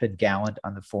Captain Gallant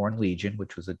on the Foreign Legion,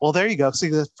 which was Well, there you go. See,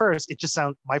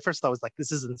 my first thought was like,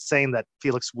 this is insane that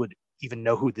Felix would even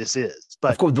know who this is.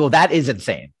 But of course, well, that is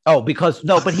insane. Oh, because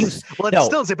but he was it's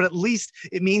still insane, but at least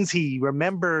it means he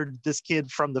remembered this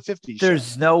kid from the 50s.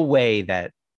 There's no way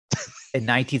that in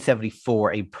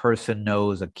 1974 a person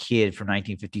knows a kid from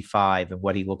 1955 and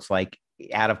what he looks like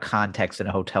out of context in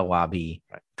a hotel lobby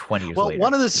 20 years later. Well,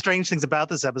 one of the strange things about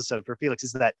this episode for Felix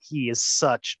is that he is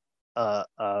such a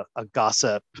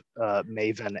gossip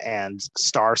maven and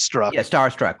starstruck. Yeah,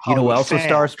 starstruck. You know who else was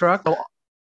starstruck?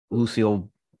 Lucy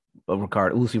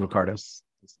Ricardo. Lucy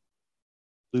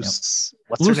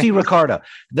Ricardo.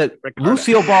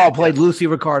 Lucille Ball played Lucy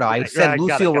Ricardo. I said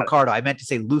Lucille Ricardo. I meant to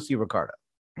say Lucy Ricardo.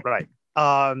 Right.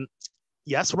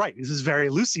 Yes, right. This is very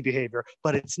Lucy behavior,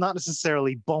 but it's not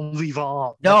necessarily bon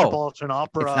vivant. No, Metropolitan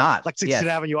Opera, it's not. Lexington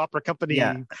Avenue Opera Company,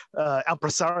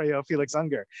 impresario Felix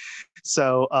Unger.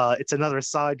 So it's another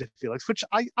side to Felix, which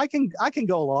I can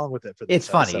go along with it for this. It's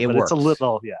funny. Episode, it works. It's a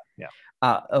little,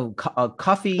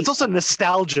 Cuffy. It's also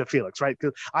nostalgia, Felix, right?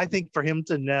 Because I think for him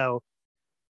to know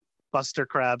Buster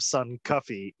Crabbe's son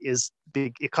Cuffy is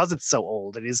big because it's so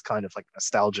old. It is kind of like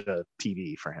nostalgia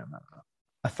TV for him. I don't know.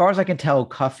 As far as I can tell,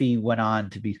 Cuffy went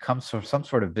on to become some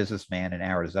sort of businessman in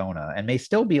Arizona and may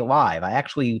still be alive.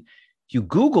 If you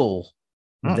Google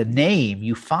the name,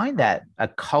 you find that a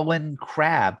Cullen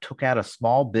Crabbe took out a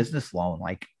small business loan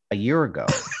like a year ago,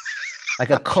 like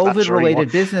a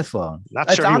COVID-related business loan.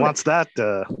 Not sure he wants that.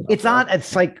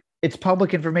 It's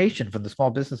public information from the Small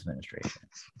Business Administration.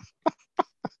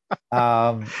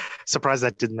 Surprised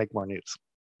that didn't make more news.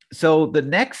 So the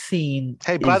next scene.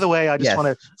 Hey, by the way, I just want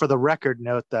to, for the record,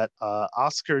 note that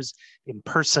Oscar's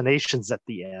impersonations at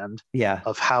the end,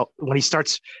 of how when he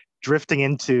starts drifting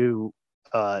into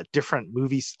different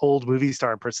old movie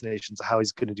star impersonations, of how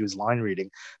he's going to do his line reading.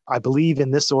 I believe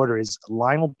in this order is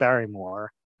Lionel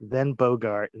Barrymore, then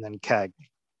Bogart, and then Cagney.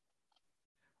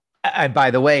 And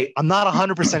by the way, I'm not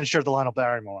 100% sure the Lionel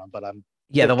Barrymore one, but I'm.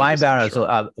 Yeah, the line balance.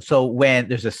 Sure. So when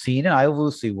there's a scene in I Love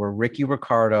Lucy where Ricky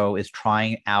Ricardo is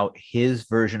trying out his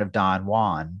version of Don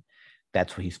Juan,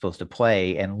 that's what he's supposed to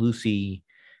play, and Lucy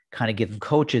kind of gives him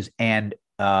coaches, and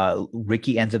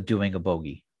Ricky ends up doing a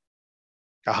bogey.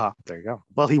 There you go.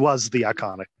 Well, he was the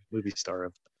iconic movie star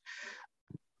of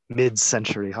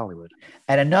mid-century Hollywood.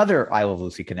 And another I Love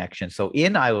Lucy connection. So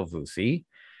in I Love Lucy,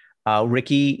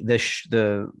 Ricky,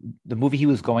 the movie he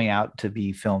was going out to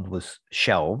be filmed was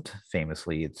shelved.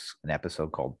 Famously, it's an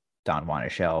episode called Don Juan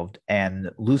is Shelved, and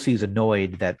Lucy's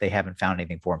annoyed that they haven't found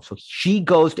anything for him. So she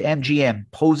goes to MGM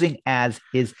posing as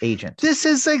his agent. This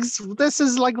is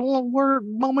like we're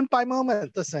moment by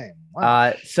moment the same.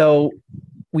 Wow. So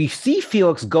we see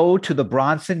Felix go to the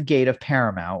Bronson Gate of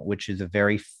Paramount, which is a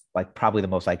very probably the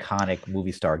most iconic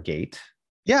movie star gate.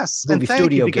 Yes, movie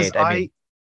studio gate.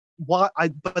 But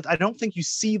I don't think you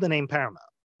see the name Paramount.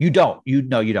 You don't. You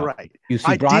don't. Right. You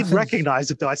see, I did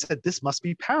recognize it though. I said this must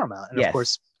be Paramount, and yes.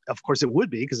 of course, it would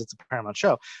be because it's a Paramount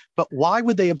show. But why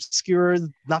would they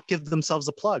not give themselves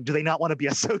a plug? Do they not want to be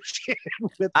associated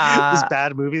with this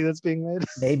bad movie that's being made?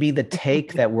 Maybe the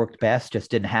take that worked best just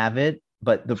didn't have it.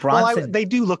 But the Well, Bronson, they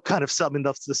do look kind of something.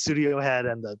 The studio head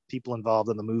and the people involved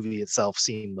in the movie itself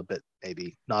seem a bit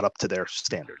maybe not up to their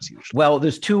standards usually. well,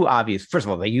 there's two obvious. First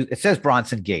of all, it says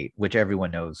Bronson Gate, which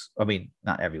everyone knows. I mean,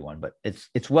 not everyone, but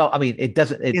it's well. I mean, it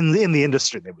doesn't In the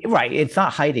industry, they would. right. It's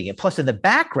not hiding it. Plus, in the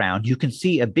background, you can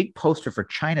see a big poster for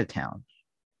Chinatown,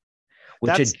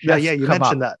 which had just you come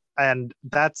mentioned up. that, and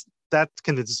that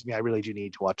convinces me I really do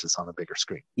need to watch this on a bigger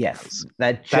screen. Yes,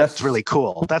 That's just really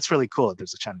cool. That's really cool.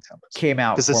 There's a Chinatown. came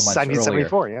out. This 4 is months earlier.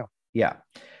 1974. Yeah.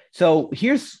 Yeah. So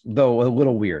here's though a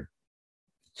little weird.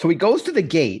 So he goes to the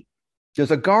gate.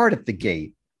 There's a guard at the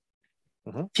gate.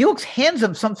 Mhm. Felix hands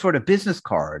him some sort of business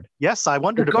card. Yes, I The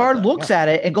wondered. guard about that. looks at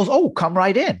it and goes, "Oh, come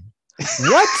right in."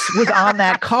 What was on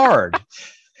that card?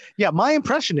 Yeah, my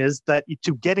impression is that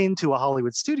to get into a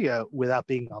Hollywood studio without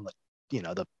being on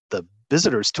the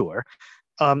visitors tour,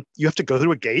 you have to go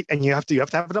through a gate and you have to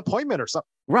have an appointment or something,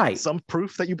 Right. some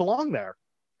proof that you belong there.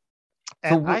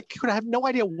 So And I could have no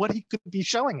idea what he could be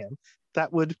showing him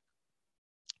that would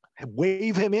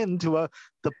wave him into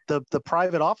the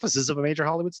private offices of a major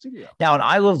Hollywood studio. Now in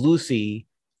I Love Lucy,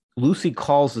 Lucy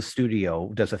calls the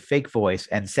studio, does a fake voice,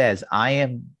 and says, "I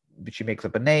am." She makes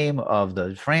up a name of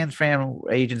the Fran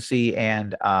agency,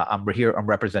 and I'm here. I'm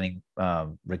representing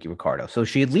Ricky Ricardo. So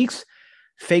she at least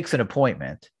fakes an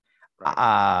appointment.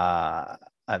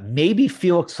 Maybe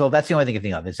Felix. So that's the only thing I can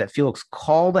think of is that Felix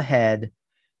called ahead,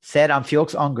 said, "I'm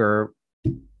Felix Unger,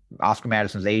 Oscar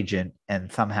Madison's agent,"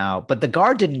 and somehow, but the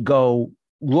guard didn't go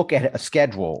look at a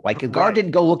schedule. Like the guard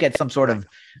didn't go look at some sort of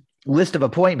list of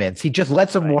appointments. He just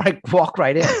lets him walk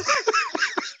right in.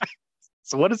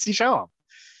 So what does he show him?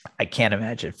 I can't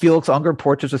imagine. Felix Unger,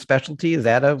 Portraits of Specialty. Is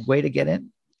that a way to get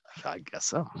in? I guess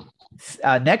so.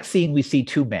 Next scene, we see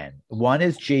two men. One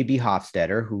is J.B.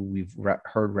 Hofstetter, who we've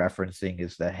heard referencing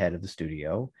is the head of the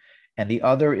studio. And the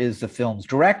other is the film's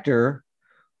director,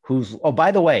 who's, oh,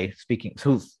 by the way,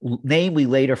 whose name we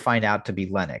later find out to be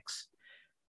Lennox,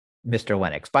 Mr.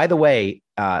 Lennox. By the way,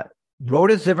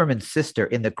 Rhoda Zimmerman's sister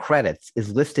in the credits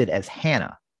is listed as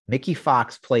Hannah. Mickey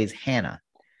Fox plays Hannah.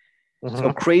 Mm-hmm.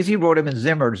 So Crazy Rhoda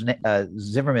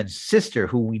Zimmerman's sister,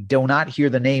 who we do not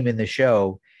hear the name in the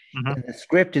show, in the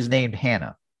script is named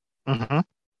Hannah. Mm-hmm.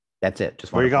 That's it.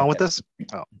 Just Where are you going with that. this?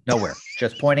 Oh. Nowhere.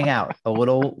 Just pointing out a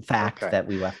little fact that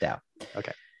we left out.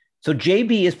 Okay. So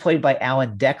JB is played by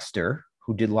Alan Dexter,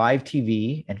 who did live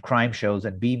TV and crime shows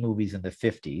and B movies in the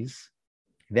 50s.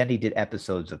 Then he did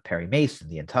episodes of Perry Mason,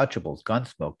 The Untouchables,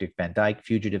 Gunsmoke, Dick Van Dyke,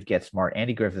 Fugitive, Get Smart,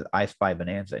 Andy Griffith, I Spy,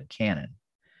 Bonanza, and Cannon.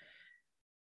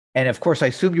 And of course, I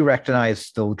assume you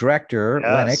recognize the director,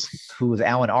 Yes. Lennox, who was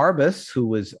Alan Arbus, who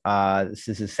was, this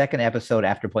is his second episode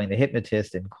after playing the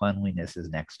hypnotist in Cleanliness is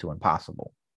Next to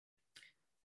Impossible.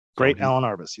 Great Alan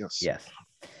Arbus, yes. Yes.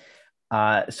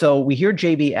 So we hear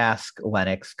JB ask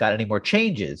Lennox, got any more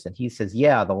changes? And he says,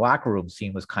 yeah, the locker room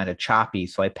scene was kind of choppy.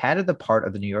 So I padded the part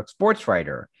of the New York sports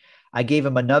writer. I gave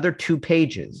him another 2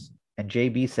 pages. And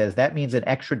JB says, that means an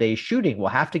extra day shooting. We'll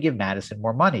have to give Madison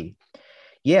more money.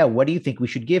 Yeah, what do you think we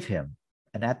should give him?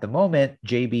 And at the moment,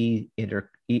 JB's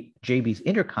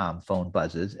intercom phone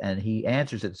buzzes and he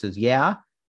answers it and says, yeah,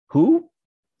 who?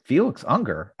 Felix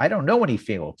Unger. I don't know any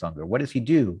Felix Unger. What does he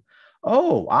do?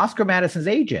 Oh, Oscar Madison's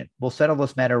agent. We'll settle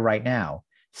this matter right now.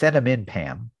 Send him in,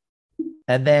 Pam.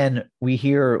 And then we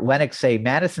hear Lennox say,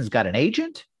 Madison's got an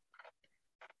agent?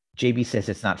 JB says,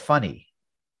 it's not funny.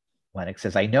 Lennox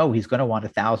says, I know he's going to want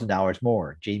 $1,000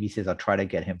 more. JB says, I'll try to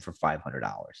get him for $500.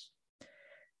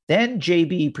 Then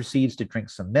JB proceeds to drink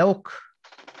some milk,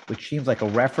 which seems like a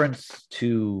reference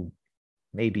to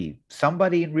maybe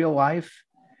somebody in real life.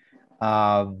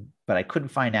 But I couldn't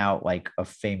find out like a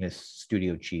famous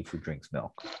studio chief who drinks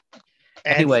milk.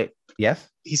 And Anyway, yes?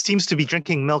 he seems to be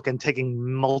drinking milk and taking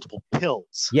multiple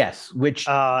pills. Yes, which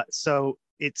So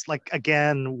it's like,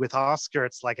 again, with Oscar,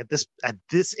 it's like in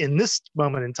this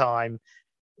moment in time,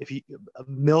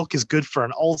 milk is good for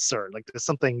an ulcer. Like there's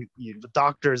something the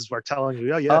doctors were telling you,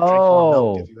 drink more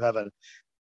milk if you have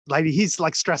like he's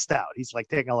like stressed out. He's like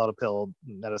taking a lot of pill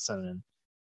medicine,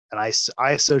 and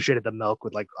I associated the milk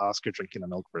with like Oscar drinking the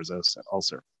milk for his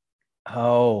ulcer.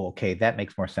 Oh, okay, that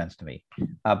makes more sense to me.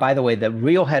 By the way, the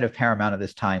real head of Paramount at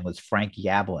this time was Frank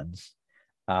Yablans,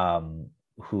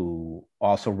 who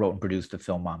also wrote and produced the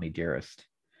film Mommy Dearest.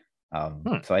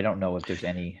 So I don't know if there's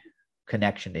any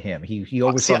connection to him. He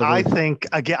oversaw the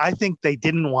I think they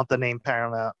didn't want the name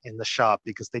Paramount in the shop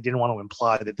because they didn't want to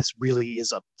imply that this really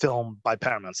is a film by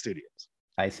Paramount Studios.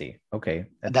 I see. Okay.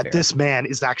 And that this man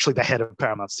is actually the head of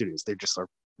Paramount Studios. They just are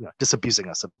disabusing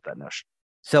us of that notion.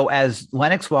 So as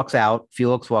Lennox walks out,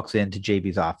 Felix walks into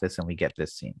JB's office and we get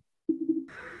this scene.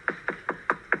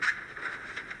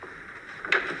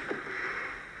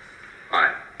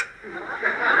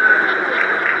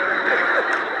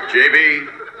 JB.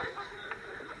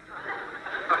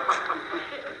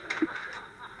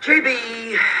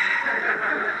 JB.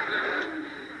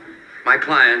 My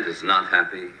client is not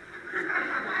happy.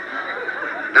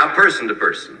 Now, person to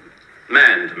person,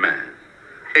 man to man,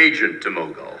 agent to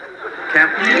mogul,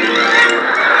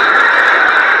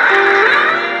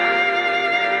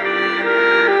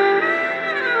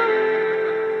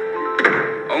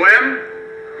 OM?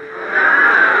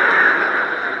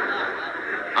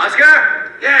 Oscar?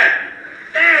 Yeah.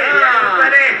 Hey,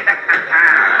 everybody.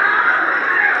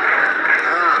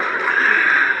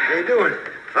 How you doing?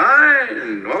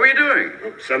 Fine. What were you doing?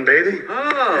 Sunbathing?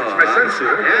 Oh. It's my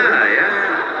sunsuit. Yeah.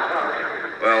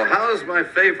 Well, how's my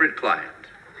favorite client?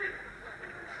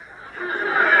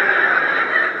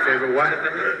 Favorite what?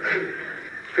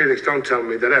 Felix, don't tell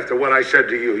me that after what I said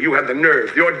to you, you had the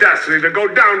nerve, the audacity to go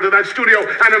down to that studio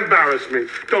and embarrass me.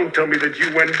 Don't tell me that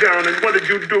you went down and what did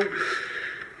you do?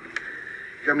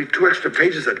 You got me 2 extra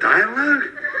pages of dialogue?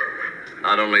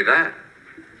 Not only that,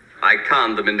 I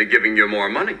conned them into giving you more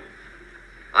money.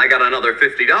 I got another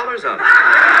 $50 out of it.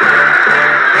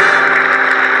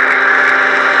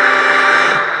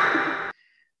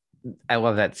 I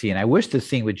love that scene. I wish the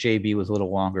scene with JB was a little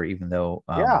longer, even though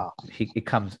he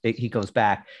goes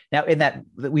back. Now in that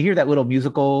we hear that little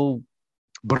musical,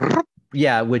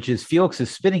 which is Felix is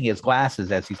spinning his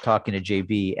glasses as he's talking to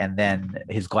JB, and then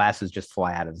his glasses just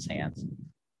fly out of his hands.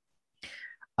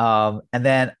 And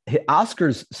then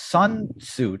Oscar's sun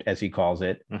suit, as he calls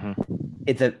it,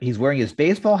 he's wearing his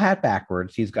baseball hat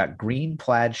backwards. He's got green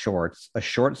plaid shorts, a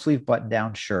short sleeve button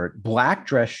down shirt, black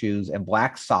dress shoes, and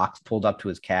black socks pulled up to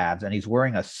his calves. And he's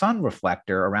wearing a sun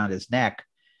reflector around his neck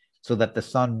so that the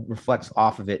sun reflects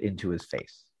off of it into his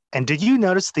face. And did you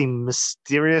notice the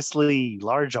mysteriously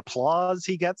large applause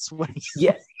he gets when he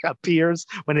appears,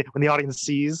 when the audience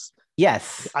sees?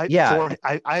 Yes.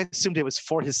 I assumed it was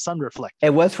for his sun reflector.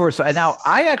 It was for so. Now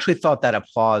I actually thought that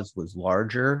applause was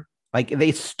larger. Like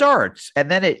they starts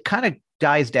and then it kind of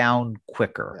dies down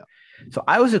quicker. Yeah. So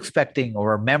I was expecting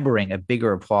or remembering a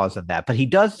bigger applause than that. But he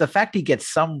does. The fact he gets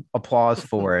some applause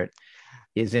for it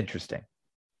is interesting.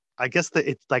 I guess that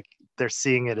it's like they're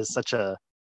seeing it as such a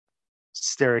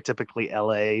stereotypically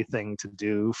LA thing to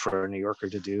do for a New Yorker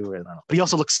to do, and but he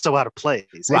also looks so out of place.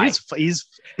 Right. His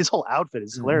whole outfit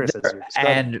is hilarious.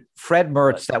 And Fred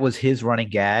Mertz, that was his running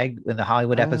gag in the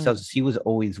Hollywood episodes. He was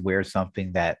always wear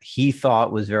something that he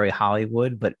thought was very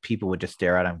Hollywood, but people would just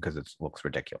stare at him because it looks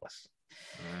ridiculous.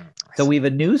 So we have a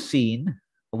new scene.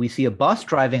 We see a bus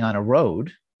driving on a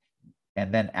road,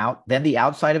 and then the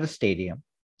outside of a stadium,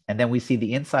 and then we see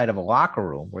the inside of a locker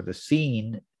room where the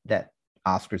scene that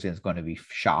Oscar's in is going to be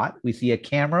shot. We see a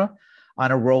camera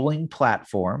on a rolling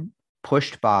platform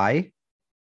pushed by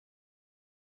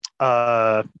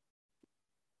who?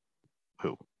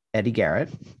 Eddie Garrett.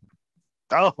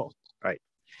 Oh, right.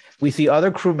 We see other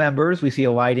crew members. We see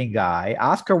a lighting guy.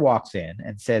 Oscar walks in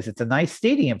and says, "It's a nice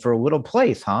stadium for a little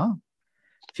place, huh?"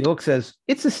 Felix says,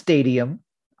 "It's a stadium."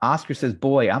 Oscar says,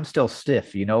 "Boy, I'm still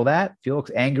stiff. You know that?"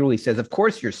 Felix angrily says, "Of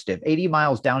course you're stiff. 80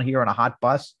 miles down here on a hot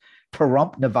bus.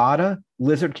 Pahrump, Nevada,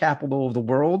 lizard capital of the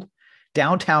world.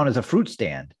 Downtown is a fruit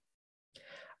stand."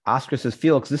 Oscar says,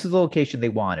 "Felix, this is the location they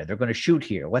wanted. They're going to shoot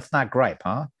here. Let's not gripe,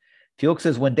 huh?" Felix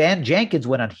says, "When Dan Jenkins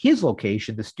went on his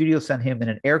location, the studio sent him in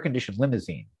an air-conditioned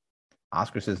limousine."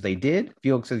 Oscar says, "They did?"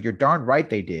 Felix says, "You're darn right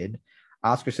they did."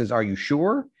 Oscar says, "Are you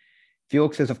sure?"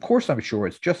 Felix says, "Of course I'm sure.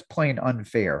 It's just plain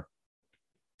unfair."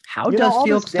 How does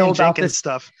Felix know about this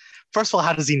stuff? First of all,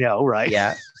 how does he know, right?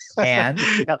 Yeah. And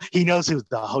he knows who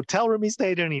the hotel room he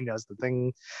stayed in. He knows the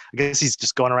thing. I guess he's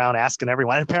just going around asking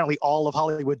everyone. And apparently all of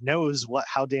Hollywood knows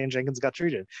how Dan Jenkins got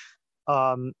treated.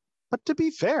 But to be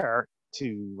fair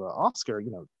to Oscar,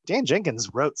 Dan Jenkins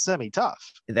wrote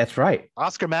Semi-Tough. That's right.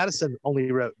 Oscar Madison only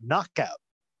wrote Knockout,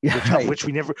 which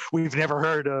we've never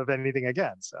heard of anything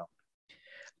again. So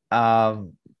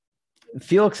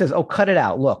Felix says, "Oh, cut it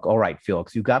out. Look, all right,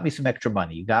 Felix, you got me some extra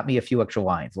money. You got me a few extra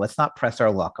lines. Let's not press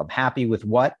our luck. I'm happy with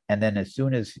what?" And then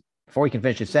before he can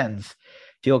finish his sentence,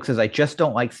 Felix says, "I just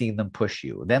don't like seeing them push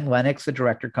you." Then Lennox, the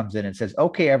director, comes in and says,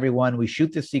 "Okay, everyone, we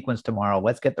shoot this sequence tomorrow.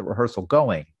 Let's get the rehearsal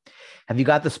going. Have you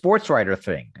got the sports writer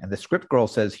thing?" And the script girl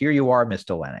says, "Here you are,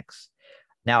 Mr. Lennox."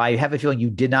 Now, I have a feeling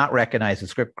you did not recognize the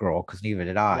script girl because neither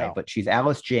did I, but she's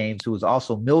Alice James, who is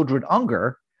also Mildred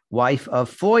Unger, wife of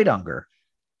Floyd Unger.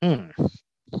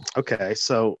 Okay,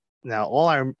 so now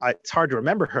it's hard to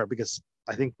remember her because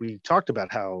I think we talked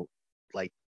about how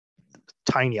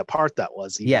tiny a part that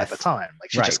was even at the time.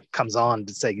 She just comes on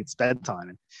to say it's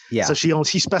bedtime, and so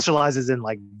she specializes in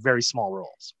very small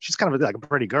roles. She's kind of like a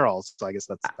pretty girl, so I guess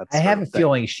that's I have a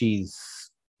feeling she's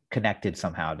connected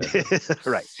somehow to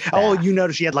right. staff. Oh, you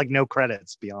notice she had like no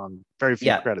credits beyond very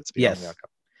few credits beyond the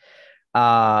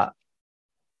outcome.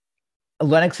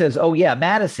 Lennox says, "Oh yeah,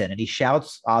 Madison," and he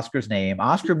shouts Oscar's name.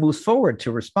 Oscar moves forward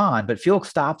to respond, but Felix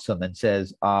stops him and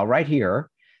says, "Right here."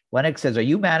 Lennox says, "Are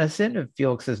you Madison?" And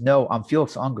Felix says, "No, I'm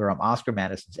Felix Unger. I'm Oscar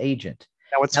Madison's agent."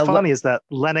 Now, what's funny is that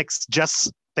Lennox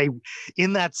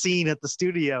in that scene at the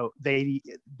studio, they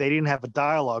didn't have a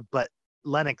dialogue, but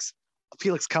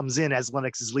Felix comes in as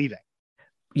Lennox is leaving.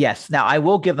 Yes. Now I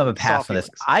will give them a pass for Felix.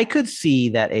 this. I could see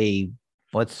that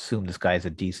let's assume this guy is a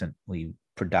decently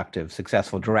productive,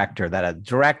 successful director, that a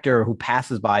director who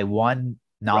passes by one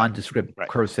nondescript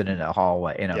person in a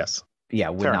hallway,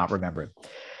 would not remember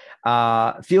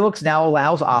it. Felix now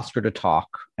allows Oscar to talk,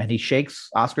 and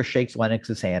Oscar shakes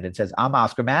Lennox's hand and says, "I'm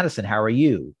Oscar Madison. How are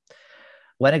you?"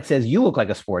 Lennox says, "You look like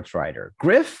a sports writer.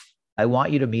 Griff, I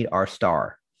want you to meet our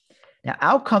star." Now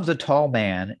out comes a tall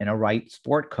man in a white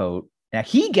sport coat. Now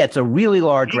he gets a really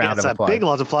large round of applause. Big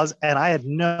large applause, and I had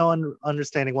no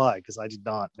understanding why, because I did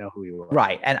not know who he was.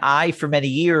 Right, and I for many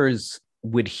years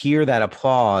would hear that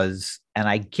applause, and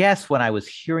I guess when I was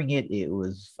hearing it, it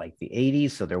was like the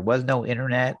 80s, so there was no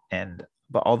internet.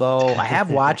 But although I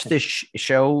have watched this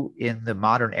show in the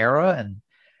modern era, and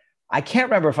I can't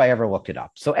remember if I ever looked it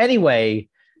up. So anyway,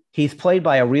 he's played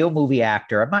by a real movie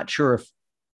actor. I'm not sure if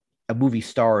a movie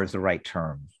star is the right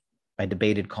term. I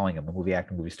debated calling him a movie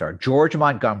actor, movie star. George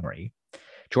Montgomery.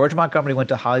 George Montgomery went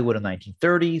to Hollywood in the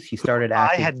 1930s. He started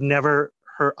acting. I had never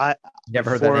heard. Never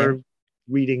heard that name?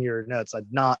 Reading your notes,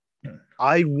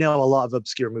 I know a lot of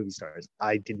obscure movie stars.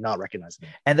 I did not recognize them.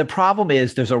 And the problem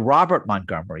is, there's a Robert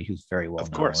Montgomery who's very well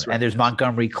known, course, right. And there's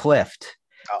Montgomery Clift.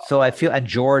 So I feel, and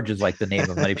George is like the name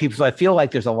of many people. So I feel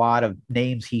like there's a lot of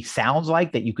names he sounds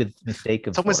like that you could mistake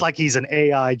him. It's almost like he's an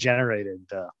AI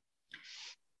generated.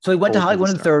 So he went to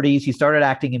Hollywood in the 30s. He started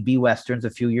acting in B westerns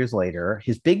a few years later.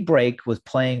 His big break was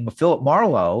playing Philip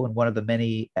Marlowe in one of the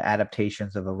many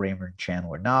adaptations of a Raymond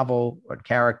Chandler novel or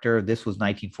character. This was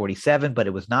 1947, but it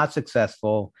was not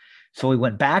successful. So he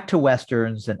went back to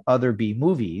westerns and other B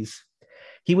movies.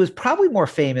 He was probably more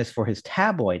famous for his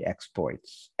tabloid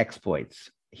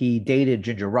exploits. He dated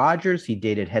Ginger Rogers, he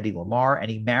dated Hedy Lamarr, and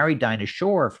he married Dinah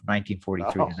Shore from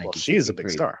 1943 to 1963. Well, she's a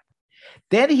big star.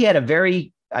 Then he had a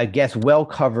very, I guess,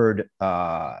 well-covered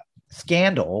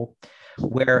scandal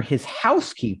where his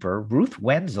housekeeper, Ruth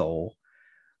Wenzel,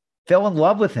 fell in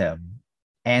love with him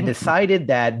and decided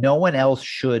that no one else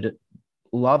should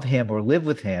love him or live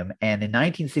with him. And in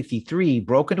 1963,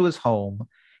 broke into his home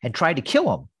and tried to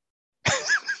kill him.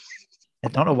 I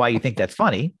don't know why you think that's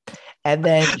funny. And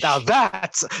then now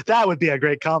that would be a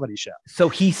great comedy show. So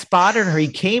he spotted her. He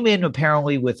came in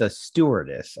apparently with a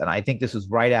stewardess, and I think this was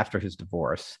right after his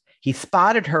divorce. He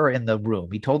spotted her in the room.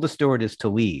 He told the stewardess to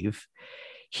leave.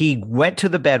 He went to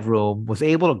the bedroom, was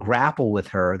able to grapple with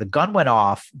her. The gun went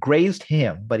off, grazed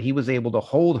him, but he was able to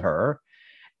hold her,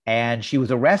 and she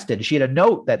was arrested. She had a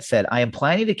note that said, "I am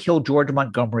planning to kill George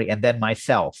Montgomery and then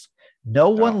myself.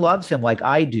 No one loves him like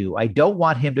I do. I don't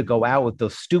want him to go out with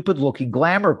those stupid-looking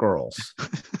glamour girls."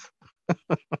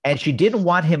 And she didn't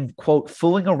want him, quote,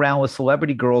 fooling around with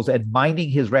celebrity girls and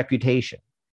minding his reputation.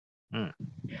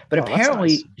 But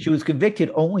apparently she was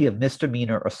convicted only of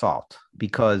misdemeanor assault,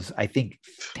 because I think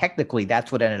technically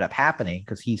that's what ended up happening,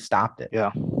 because he stopped it.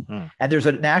 Yeah. And there's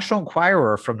a National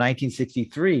Enquirer from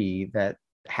 1963 that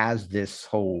has this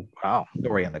whole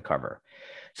story on the cover.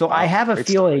 So I have a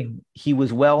feeling he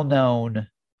was well known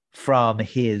from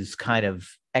his kind of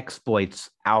exploits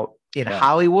out in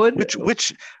Hollywood,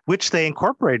 which they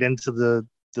incorporate into the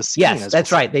scene. Yes,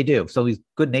 that's right. They do. So he's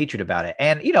good natured about it.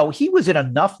 And, he was in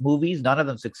enough movies, none of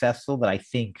them successful, that I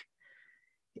think,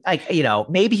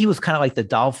 maybe he was kind of like the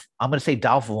Dolph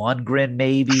Lundgren,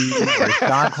 maybe, or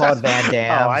Jean-Claude Van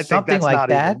Damme, something like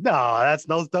that.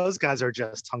 No, those guys are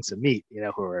just hunks of meat,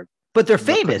 who are. But they're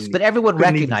famous, but everyone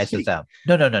recognizes them.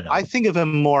 No. I think of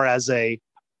him more as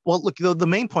look, the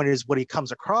main point is what he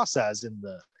comes across as in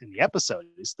the episode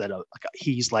is that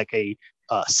he's like a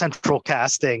central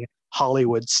casting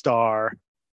Hollywood star.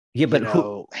 Yeah, but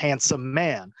handsome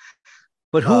man.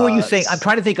 But who are you saying? I'm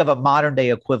trying to think of a modern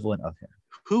day equivalent of him.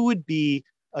 Who would be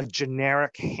a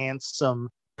generic handsome?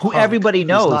 Who everybody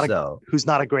knows, though. Who's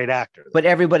not a great actor. But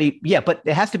everybody, but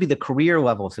it has to be the career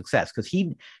level of success, because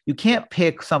you can't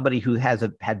pick somebody who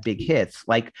had big hits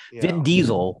like Vin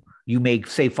Diesel. You may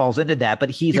say falls into that, but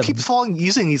keep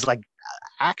using these like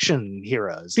action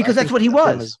heroes because that's what he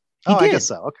was. I guess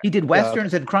so. Okay. He did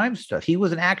westerns and crime stuff. He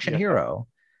was an action hero.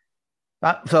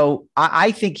 So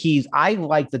I think I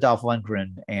like the Dolph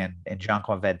Lundgren and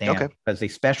Jean-Claude Van Damme because they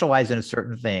specialize in a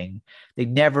certain thing. They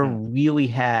never really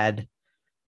had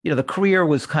the career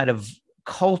was kind of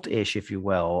cult-ish, if you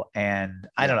will. And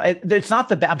I don't know. It's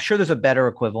not I'm sure there's a better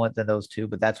equivalent than those two,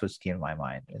 but that's what's came to my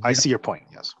mind. And, I see your point.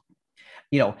 Yes.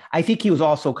 I think he was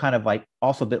also kind of like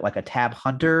also a bit like a Tab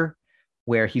Hunter,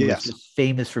 where he was just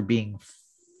famous for being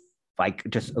like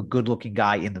just a good-looking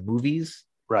guy in the movies,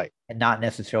 right? And not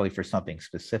necessarily for something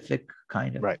specific,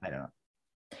 kind of. Right. I don't know.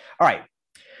 All right.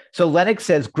 So Lennox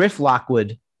says Griff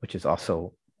Lockwood, which is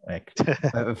also like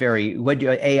a very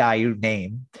AI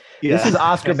name. Yeah. This is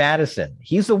Oscar Madison.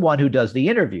 He's the one who does the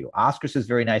interview. Oscar says,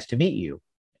 "Very nice to meet you,"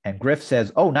 and Griff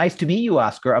says, "Oh, nice to meet you,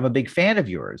 Oscar. I'm a big fan of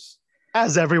yours."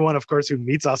 As everyone, of course, who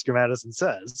meets Oscar Madison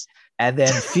says. And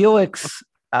then Felix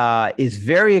is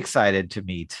very excited to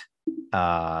meet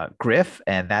Griff,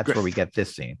 and that's where we get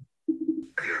this scene.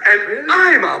 And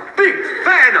I'm a big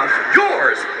fan of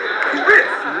yours, Griff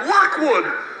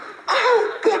Lockwood.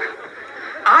 Oh, boy.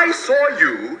 I saw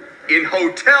you in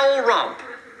Hotel Romp.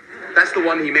 That's the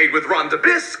one he made with Rhonda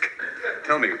Bisk.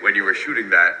 Tell me, when you were shooting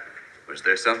that, was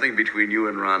there something between you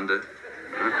and Rhonda?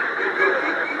 Huh?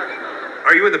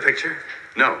 Are you in the picture?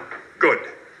 No. Good.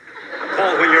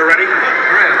 Paul, when you're ready.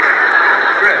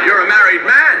 Griff, you're a married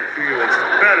man. It's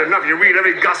bad enough you read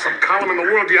every gossip column in the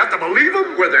world. Do you have to believe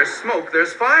him? Where there's smoke,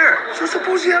 there's fire. So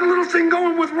suppose you had a little thing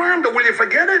going with Rhonda. Will you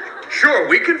forget it? Sure,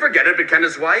 we can forget it, but can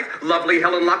his wife, lovely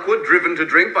Helen Lockwood, driven to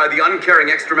drink by the uncaring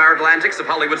extramarital antics of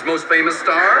Hollywood's most famous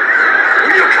star?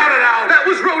 Will you cut it out? That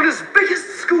was Rhoda's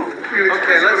biggest scoop.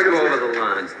 Okay, let's go over the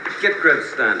lines. Get Griff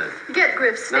standing. Get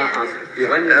Griff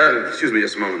standing. Excuse me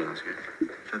just a moment, Oscar.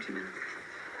 Talk to you a minute.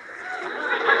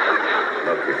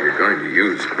 Look, if you're going to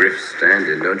use Griff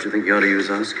stand-in, don't you think you ought to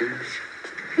use Oscar?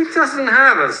 He doesn't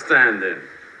have a stand-in.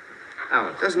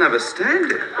 Oh, doesn't have a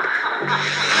stand-in?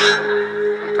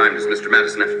 What time does Mr.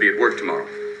 Madison have to be at work tomorrow?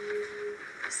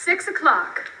 6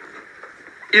 o'clock.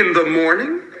 In the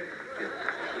morning?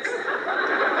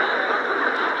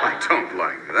 I don't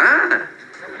like that.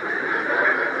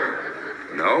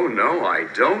 No, I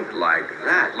don't like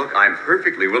that. Look, I'm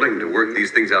perfectly willing to work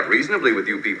these things out reasonably with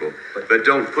you people, but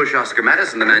don't push Oscar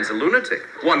Madison. The man's a lunatic.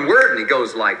 One word and he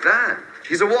goes like that.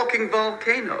 He's a walking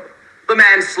volcano. The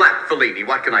man slapped Fellini.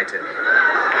 What can I tell you?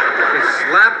 He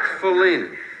slapped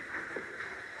Fellini.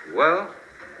 Well,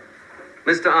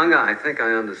 Mr. Unger, I think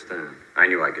I understand. I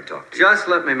knew I could talk to you. Just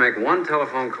let me make one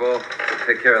telephone call to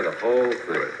take care of the whole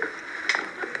thing. Good.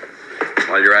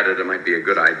 While you're at it, it might be a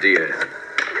good idea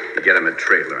to get him a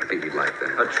trailer. I think he'd like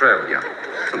that. A trailer? Yeah.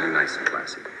 Something nice and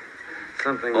classy.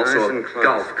 Something also, nice and classy.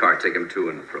 Also, a golf cart. Take him to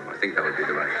and fro. I think that would be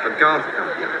the right A golf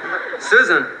cart? Yeah.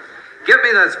 Susan, get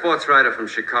me that sports writer from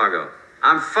Chicago.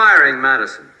 I'm firing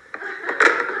Madison.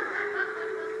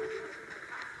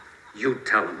 You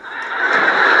tell him.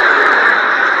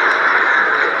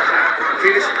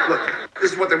 Felix, look,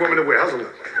 this is what they want me to wear. How's it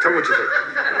look? Tell me what you think.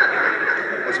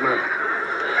 What's the matter?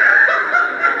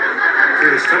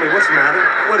 Felix, tell me what's the matter.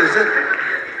 What is it?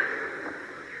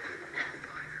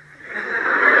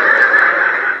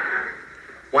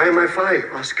 Why am I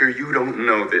fired? Oscar, you don't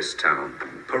know this town.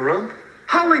 Pahrump?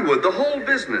 Hollywood, the whole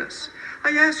business.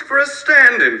 I asked for a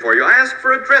stand-in for you. I asked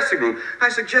for a dressing room. I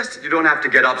suggested you don't have to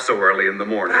get up so early in the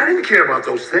morning. I didn't care about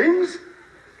those things.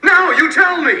 Now you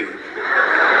tell me.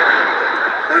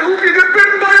 I hope you get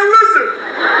bitten by a lizard.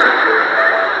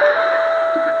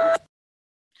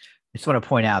 I just want to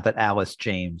point out that Alice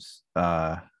James,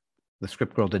 the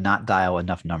script girl, did not dial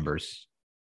enough numbers.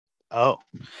 Oh.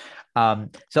 So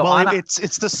well,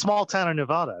 it's the small town of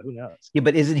Nevada. Who knows? Yeah,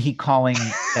 but isn't he calling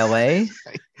L.A.?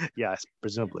 Yes,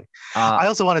 presumably. I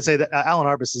also want to say that Alan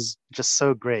Arbus is just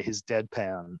so great. His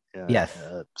deadpan,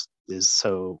 is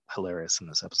so hilarious in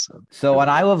this episode. So on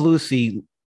I Love Lucy,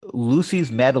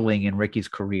 Lucy's meddling in Ricky's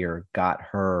career got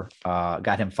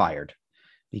him fired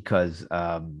because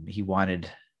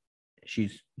she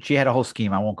had a whole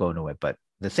scheme. I won't go into it, but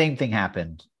the same thing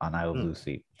happened on I Love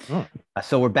Lucy.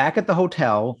 So we're back at the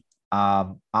hotel.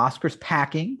 Oscar's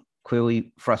packing,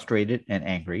 clearly frustrated and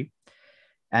angry,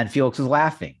 and Felix is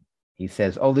laughing. He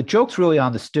says, "Oh, the joke's really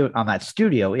on that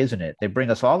studio, isn't it? They bring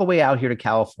us all the way out here to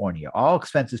California, all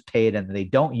expenses paid, and they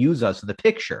don't use us in the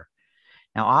picture."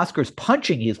 Now Oscar's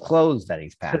punching his clothes that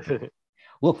he's packing.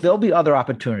 Look, there'll be other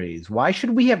opportunities. Why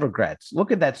should we have regrets?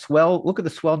 Look at the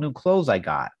swell new clothes I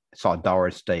got. I saw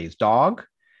Doris Day's dog.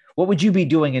 What would you be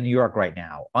doing in New York right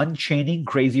now? Unchaining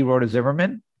crazy Rhoda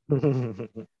Zimmerman?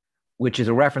 Which is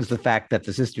a reference to the fact that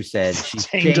the sister said she's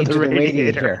chained to the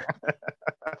radiator.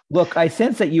 Look, I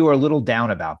sense that you are a little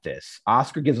down about this.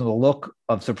 Oscar gives him a look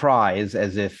of surprise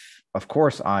as if, of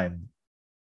course, I'm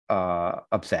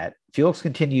upset. Felix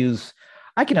continues,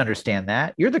 I can understand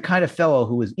that. You're the kind of fellow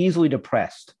who is easily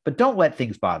depressed, but don't let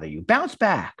things bother you. Bounce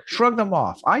back, shrug them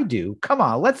off. I do. Come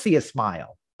on, let's see a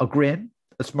smile, a grin,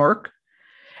 a smirk.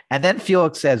 And then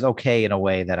Felix says, okay, in a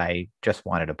way that I just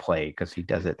wanted to play because he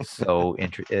does it so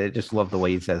interesting. I just love the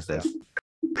way he says this.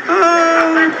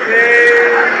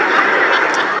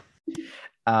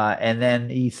 And then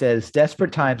he says,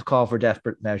 desperate times call for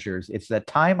desperate measures. It's the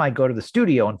time I go to the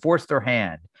studio and force their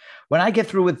hand. When I get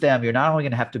through with them, you're not only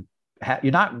going to have to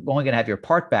you're not only going to have your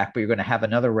part back, but you're going to have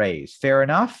another raise. Fair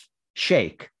enough?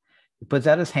 Shake. He puts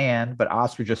out his hand, but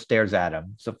Oscar just stares at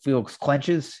him. So Felix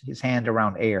clenches his hand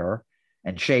around air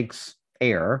and shakes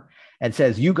air and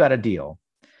says, you got a deal.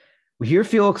 We hear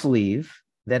Felix leave.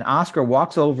 Then Oscar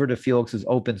walks over to Felix's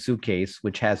open suitcase,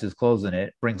 which has his clothes in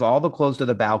it, brings all the clothes to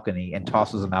the balcony and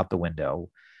tosses them out the window,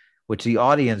 which the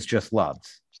audience just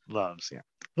loves. Yeah.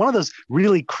 One of those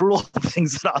really cruel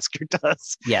things that Oscar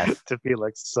does to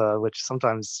Felix, which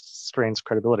sometimes strains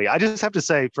credibility. I just have to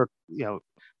say, for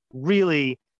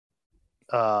really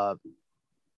tough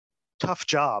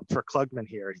job for Klugman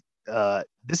here.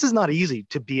 This is not easy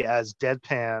to be as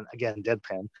deadpan,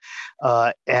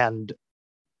 and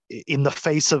in the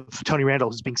face of Tony Randall,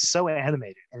 who's being so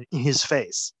animated and in his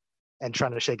face and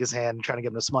trying to shake his hand and trying to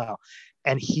give him a smile.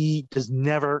 And he does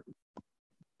never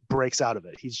breaks out of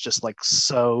it. He's just like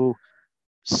so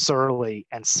surly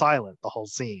and silent the whole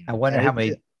scene. I wonder how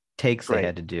many takes they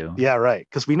had to do. Yeah, right.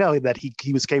 Because we know that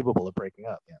he was capable of breaking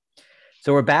up. Yeah.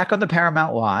 So we're back on the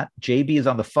Paramount lot. JB is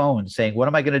on the phone saying, what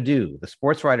am I going to do? The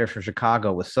sports writer from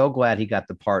Chicago was so glad he got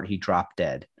the part, he dropped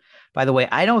dead. By the way,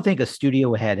 I don't think a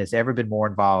studio head has ever been more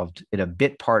involved in a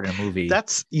bit part in a movie.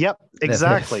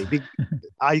 Exactly.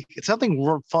 It's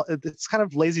something. It's kind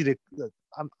of lazy to.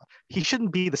 He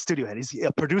shouldn't be the studio head. He's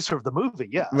a producer of the movie.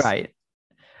 Yes. Right.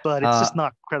 But it's just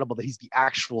not credible that he's the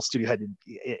actual studio head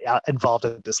involved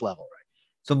at this level. Right.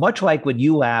 So much like when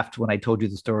you laughed when I told you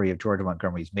the story of George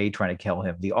Montgomery's maid trying to kill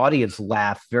him, the audience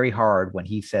laughed very hard when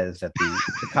he says that the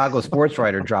Chicago sports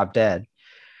writer dropped dead.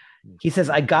 He says,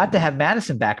 I got to have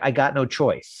Madison back. I got no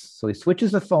choice. So he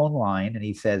switches the phone line and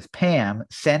he says, Pam,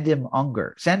 send in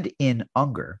Unger.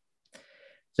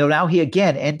 So now he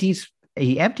again empties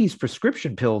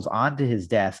prescription pills onto his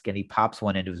desk and he pops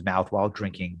one into his mouth while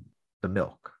drinking the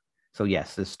milk. So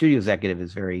yes, the studio executive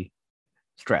is very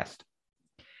stressed.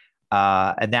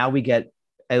 And now we get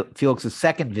Felix's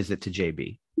second visit to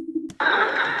JB.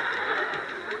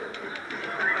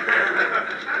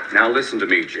 Now listen to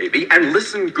me, JB, and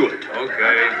listen good.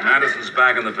 Okay, Madison's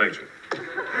back in the picture.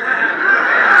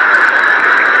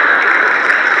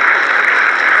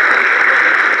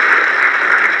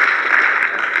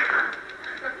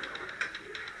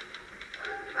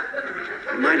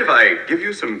 Mind if I give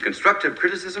you some constructive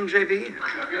criticism, JB?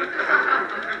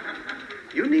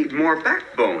 You need more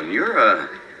backbone. You're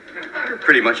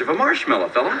pretty much of a marshmallow,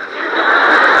 fella.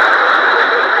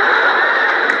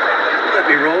 Let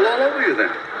me roll all over you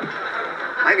then.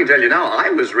 I can tell you now, I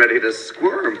was ready to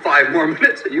squirm 5 more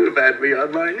minutes and you'd have had me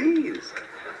on my knees.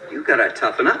 You gotta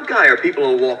toughen up, guy, or people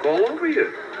will walk all over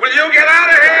you. Will you get out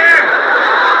of here?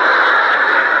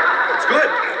 That's good.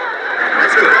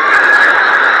 That's good.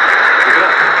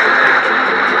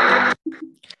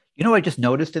 You know what I just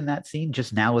noticed in that scene,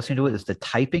 just now listening to it, is the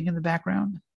typing in the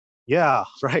background. Yeah,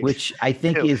 right. Which I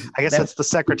think is... I guess that's the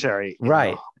secretary.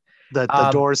 Right. The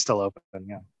door's still open,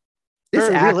 yeah.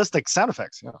 Very realistic sound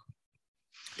effects, yeah.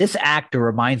 This actor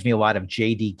reminds me a lot of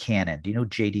J.D. Cannon. Do you know who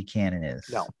J.D. Cannon is?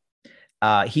 No.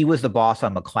 He was the boss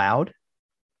on McCloud.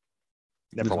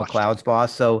 Never watched McCloud's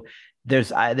boss. So there's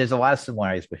a lot of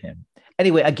similarities with him.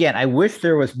 Anyway, again, I wish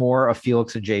there was more of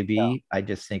Felix and JB. Yeah. I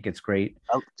just think it's great.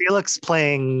 Felix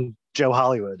playing Joe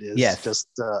Hollywood is just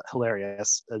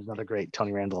hilarious. Another great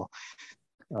Tony Randall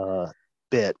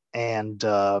bit. And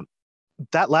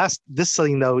this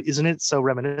scene, though, isn't it so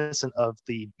reminiscent of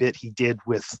the bit he did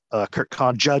with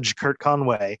Judge Kurt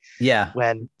Conway? Yeah.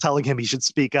 When telling him he should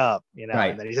speak up,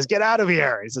 right. And then he says, "Get out of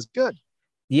here." He says, "Good."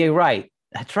 Yeah, right.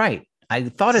 That's right. I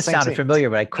thought it sounded familiar,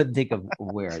 but I couldn't think of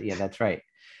where. Yeah, that's right.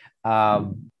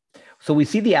 So we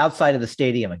see the outside of the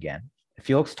stadium again.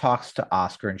 Felix talks to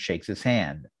Oscar and shakes his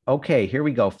hand. Okay, here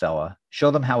we go, fella. Show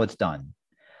them how it's done.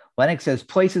 Lennox says,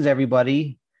 places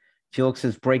everybody. Felix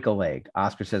says, break a leg.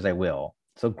 Oscar says, I will.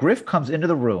 So Griff comes into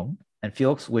the room and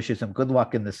Felix wishes him good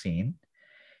luck in the scene.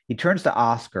 He turns to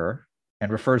Oscar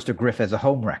and refers to Griff as a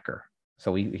homewrecker.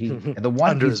 So he and the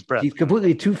one under his breath. He's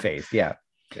completely two-faced. Yeah.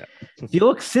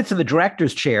 Felix sits in the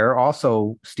director's chair,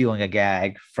 also stealing a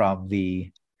gag from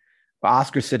the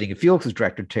Oscar sitting in Felix's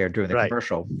director's chair during the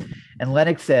commercial. And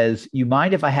Lennox says, you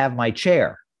mind if I have my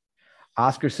chair?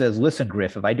 Oscar says, listen,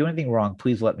 Griff, if I do anything wrong,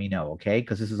 please let me know, okay?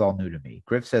 Because this is all new to me.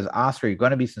 Griff says, Oscar, you're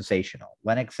going to be sensational.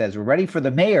 Lennox says, we're ready for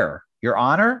the mayor, Your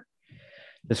Honor.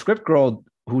 The script girl,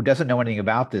 who doesn't know anything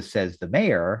about this, says, the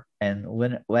mayor. And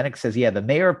Lennox says, yeah, the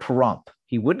mayor Pahrump.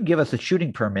 He wouldn't give us a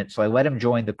shooting permit, so I let him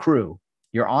join the crew.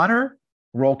 Your Honor,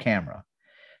 roll camera.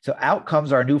 So out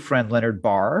comes our new friend, Leonard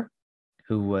Barr,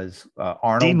 who was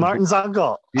Arnold. Dean Martin's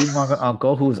uncle. Dean Martin's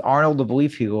uncle, who was Arnold the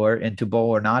Belief Healer in To Bowl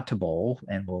or Not to Bowl,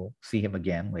 and we'll see him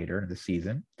again later in the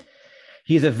season.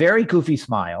 He has a very goofy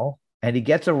smile, and he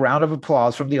gets a round of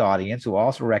applause from the audience, who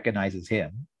also recognizes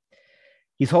him.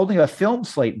 He's holding a film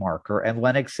slate marker, and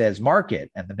Lennox says, mark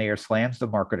it, and the mayor slams the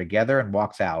marker together and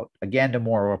walks out, again to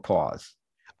more applause.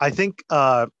 I think,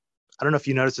 I don't know if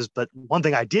you noticed this, but one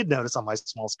thing I did notice on my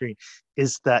small screen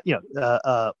is that,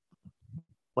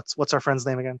 what's our friend's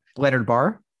name again? Leonard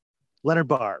Barr? Leonard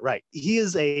Barr, right. He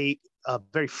is a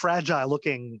very fragile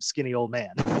looking, skinny old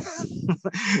man.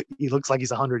 He looks like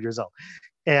he's 100 years old.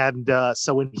 And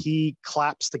so when he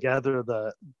claps together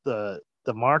the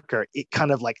marker, it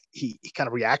kind of like he kind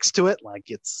of reacts to it, like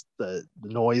it's the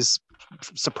noise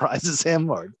surprises him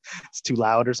or it's too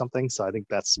loud or something. So I think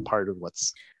that's part of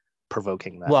what's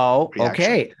provoking that. Well, reaction.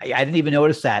 okay. I didn't even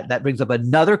notice that. That brings up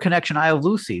another connection I have,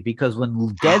 Lucy, because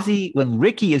when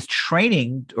Ricky is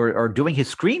training or doing his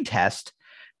screen test,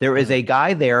 there is a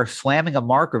guy there slamming a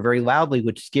marker very loudly,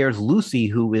 which scares Lucy,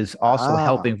 who is also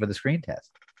helping for the screen test.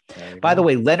 By the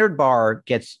way, Leonard Barr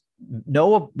gets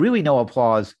no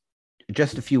applause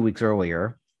just a few weeks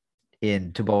earlier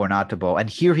in To Bowl or Not to Bowl, and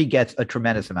here he gets a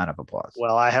tremendous amount of applause.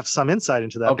 Well, I have some insight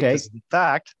into that. Okay. Because in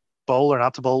fact, Bowl or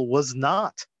Not to Bowl was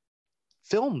not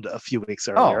filmed a few weeks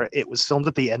earlier. It was filmed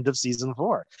at the end of season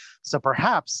 4. So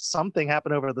perhaps something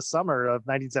happened over the summer of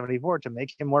 1974 to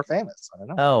make him more famous. I don't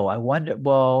know. Oh, I wonder.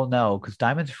 Well, no, because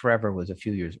Diamonds Forever was a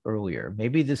few years earlier.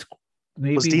 Maybe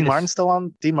was Dean Martin still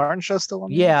on? Dean Martin show still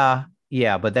on? Yeah,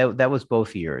 but that was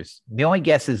both years. The only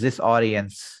guess is this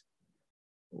audience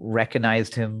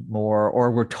recognized him more,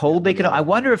 or were told they could. I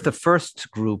wonder if the first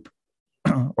group,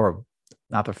 or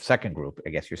not the second group, I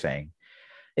guess you're saying,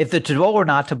 if the To Bowl or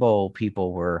Not to Bowl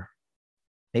people were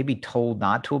maybe told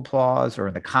not to applause, or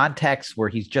in the context where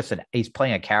he's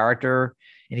playing a character,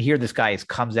 and here this guy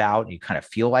comes out and you kind of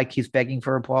feel like he's begging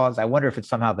for applause. I wonder if it's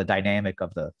somehow the dynamic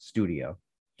of the studio.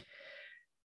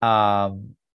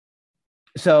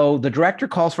 So the director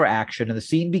calls for action and the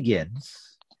scene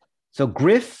begins. So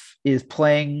Griff is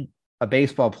playing a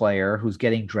baseball player who's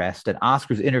getting dressed, and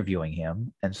Oscar's interviewing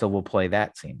him. And so we'll play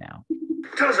that scene now.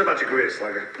 Tell us about your career,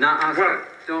 Slugger. Now, Oscar,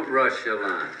 don't rush your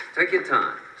line. Take your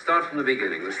time. Start from the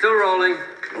beginning. We're still rolling.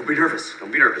 Don't be nervous.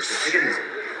 Just take it easy.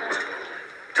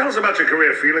 Tell us about your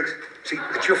career, Felix. See,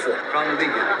 it's your fault. From the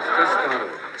beginning. Just start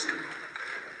over.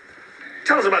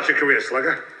 Tell us about your career,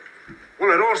 Slugger.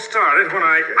 Well, it all started when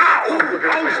I... Ow!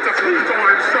 Please don't.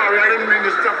 I'm sorry. I didn't mean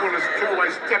to step on his toe. I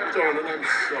stepped on it. I'm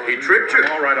sorry. He tripped you.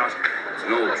 All right, Oscar. It's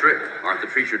an old trick. Arthur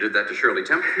Treacher did that to Shirley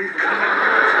Temple.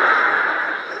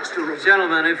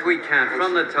 Gentlemen, if we can,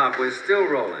 from the top, we're still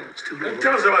rolling.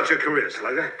 Tell us about your career,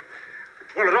 Slugger.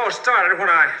 Well, it all started when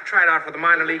I tried out for the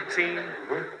minor league team,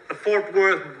 the Fort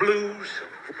Worth Blues.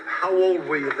 How old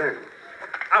were you then?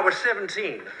 I was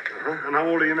 17. And how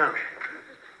old are you now?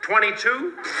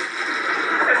 22.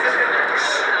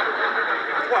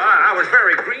 Well, I was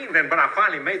very green then, but I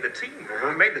finally made the team.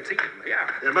 Made the team, yeah.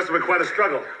 It must have been quite a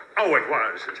struggle. Oh, it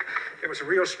was. It was a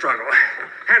real struggle.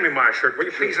 Hand me my shirt, will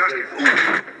you please,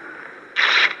 Oscar?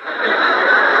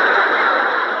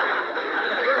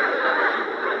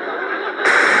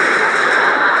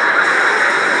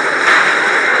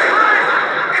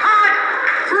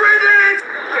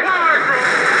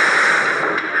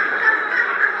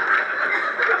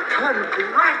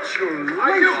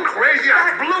 Are you crazy?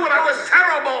 I blew it. I was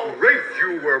terrible. Rafe,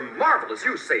 you were marvelous.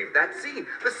 You saved that scene.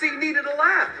 The scene needed a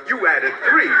laugh. You added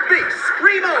 3 big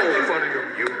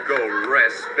screamos. You go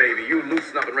rest, baby. You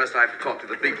loosen up and rest. I have to talk to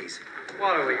the biggies.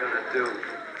 What are we going to do?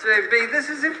 JB, this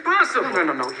is impossible.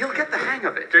 No. He'll get the hang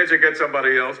of it. Can't you get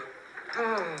somebody else?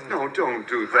 No, don't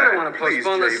do that. I don't want to Please,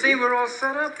 postpone the JB. scene. We're all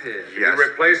set up here. Yes. You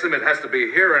replace him, it has to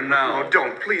be here and now. No,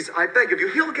 don't. Please, I beg of you.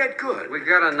 He'll get good. We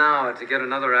got an hour to get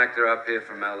another actor up here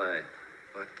from L.A.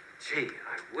 But, gee,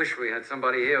 I wish we had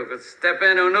somebody here who could step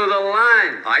in who knew the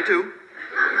lines. I do.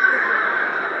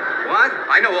 What?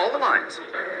 I know all the lines.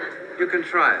 You can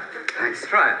try it. Thanks.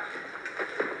 Try it.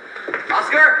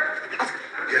 Oscar!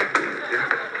 Yeah.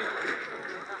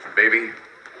 Baby,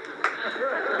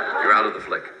 you're out of the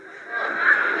flick.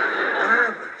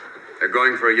 They're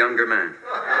going for a younger man.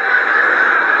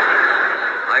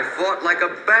 I fought like a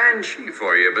banshee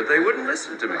for you, but they wouldn't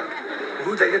listen to me.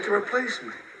 Who'd they get to replace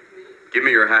me? Give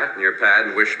me your hat and your pad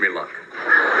and wish me luck.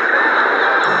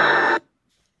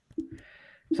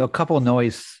 So a couple of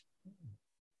noise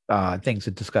things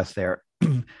to discuss there.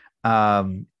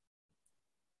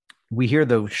 We hear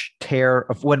the tear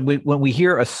of when we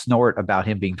hear a snort about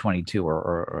him being 22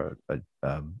 or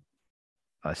I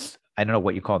don't know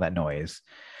what you call that noise.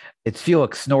 It's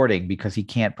Felix snorting because he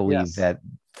can't believe that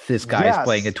this guy is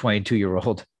playing a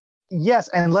 22-year-old. Yes,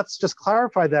 and let's just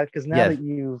clarify that because now that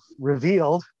you've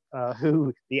revealed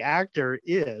who the actor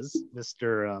is,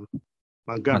 Mr.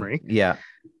 Montgomery.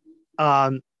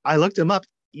 I looked him up.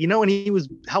 You know when he was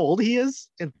how old he is?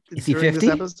 Is he 50? This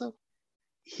episode?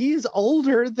 He's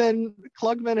older than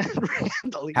Klugman and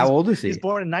Randall. How old is he? He's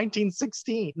born in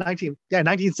 1916.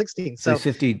 So he's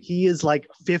 50. He is like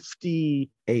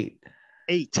 58.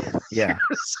 Yeah.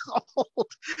 Years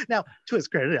old. Now, to his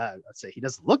credit, I'd say he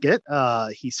doesn't look it.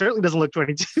 He certainly doesn't look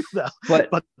 22, though. But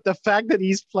the fact that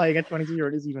he's playing a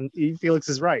 22-year-old is Felix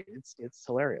is right. It's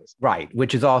hilarious. Right,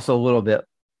 which is also a little bit,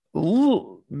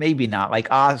 maybe not like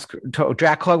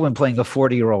Jack Klugman playing a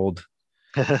 40-year-old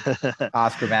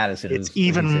Oscar Madison. It's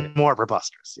even more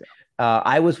preposterous. Yeah.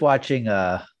 I was watching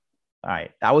an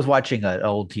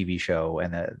old TV show,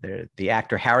 and the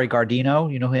actor Harry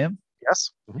Gardino, you know him?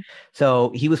 Yes. Mm-hmm.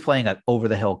 So he was playing an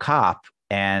over-the-hill cop,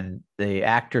 and the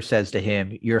actor says to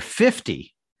him, "You're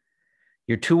 50.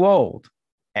 You're too old."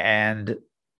 And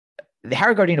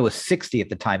Harry Gardino was 60 at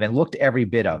the time and looked every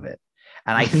bit of it.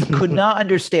 And I could not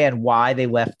understand why they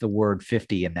left the word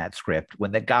 50 in that script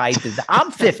when the guy did.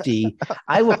 I'm 50.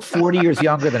 I look 40 years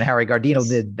younger than Harry Gardino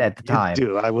did at the time. You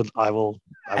do. I will.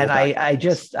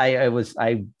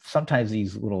 I sometimes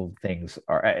these little things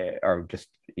are just,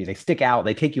 they stick out.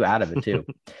 They take you out of it too.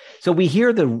 So we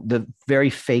hear the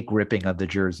very fake ripping of the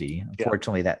jersey.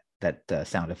 Unfortunately, that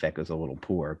sound effect was a little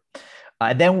poor.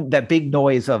 And then that big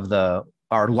noise of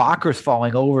our lockers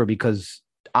falling over because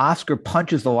Oscar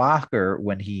punches the locker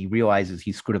when he realizes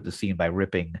he screwed up the scene by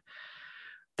ripping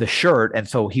the shirt. And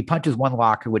so he punches one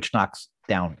locker, which knocks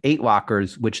down 8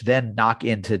 lockers, which then knock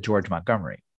into George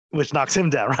Montgomery. Which knocks him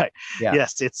down, right? Yeah.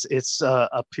 Yes, it's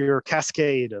a pure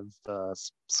cascade of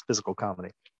physical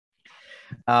comedy.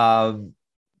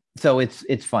 So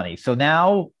it's funny. So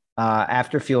now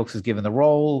after Felix is given the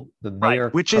role, the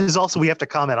mayor, which is also, we have to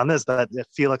comment on this, that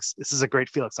Felix, this is a great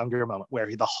Felix Unger moment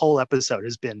where the whole episode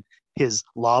has been his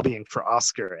lobbying for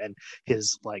Oscar and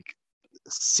his like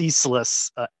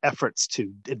ceaseless efforts to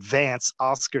advance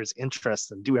Oscar's interests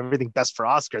and do everything best for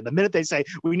Oscar. The minute they say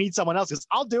we need someone else,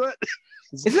 I'll do it.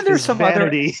 Isn't there some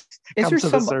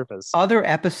other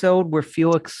episode where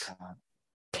Felix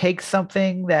takes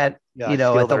something that at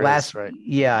the last I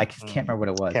can't remember what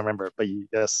it was. Can't remember, but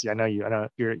yes, I know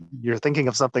you're thinking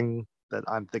of something that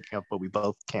I'm thinking of, but we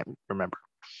both can't remember.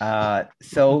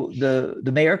 So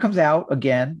the mayor comes out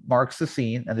again, marks the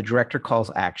scene, and the director calls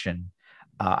action.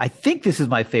 I think this is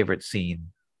my favorite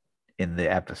scene in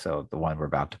the episode, the one we're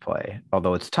about to play,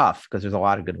 although it's tough because there's a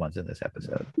lot of good ones in this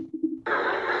episode.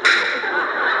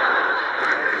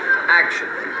 Action.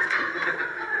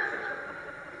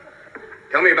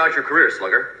 Tell me about your career,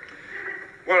 Slugger.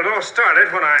 Well, it all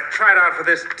started when I tried out for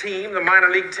this team, the minor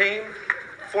league team,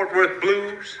 Fort Worth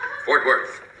Blues. Fort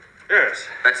Worth? Yes.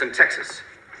 That's in Texas.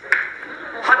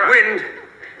 Hot wind,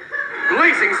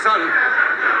 blazing sun.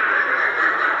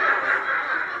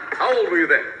 How old were you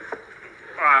then?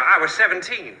 I was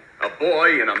 17. A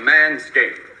boy in a man's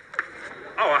game.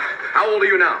 Oh, how old are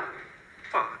you now?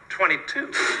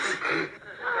 22.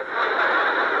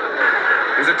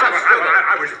 It was a tough struggle.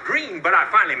 I was green, but I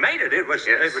finally made it. It was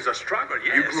a struggle,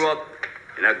 yes. You grew up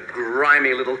in a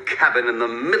grimy little cabin in the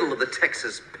middle of the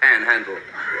Texas panhandle.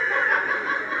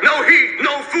 No heat,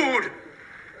 no food.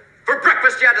 For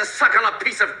breakfast, you had to suck on a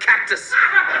piece of cactus.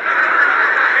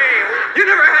 You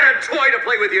never had a toy to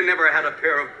play with. You never had a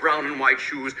pair of brown and white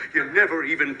shoes. You never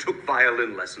even took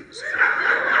violin lessons.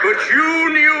 But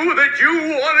you knew that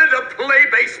you wanted to play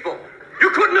baseball. You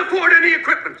couldn't afford any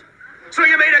equipment. So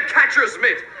you made a catcher's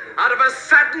mitt out of a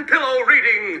satin pillow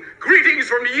reading Greetings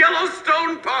from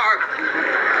Yellowstone Park.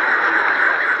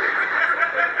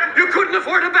 You couldn't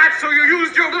afford a bat, so you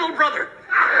used your little brother.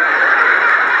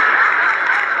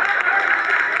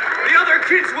 The other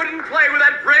kids wouldn't play with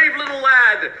that brave little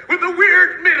lad with the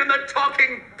weird mitt and the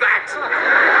talking bat.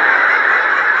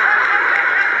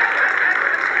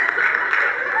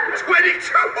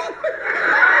 22.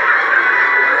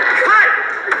 Cut!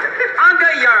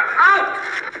 Unger, you're out!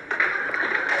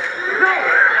 No!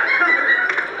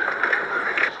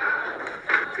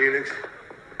 Felix,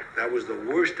 that was the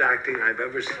worst acting I've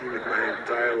ever seen in my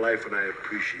entire life, and I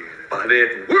appreciate it. But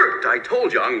it worked. I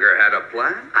told you Unger had a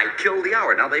plan. I killed the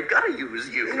hour. Now they've got to use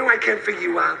you. You know, I can't figure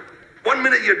you out. 1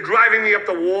 minute you're driving me up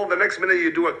the wall, the next minute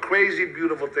you do a crazy,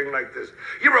 beautiful thing like this.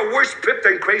 You're a worse pip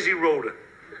than Crazy Rhoda.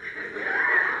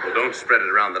 Well, don't spread it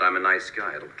around that I'm a nice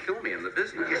guy. It'll kill me in the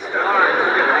business. All right,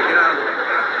 get out of the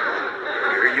way.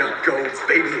 Here you go,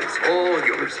 baby. It's all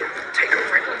yours. Take it,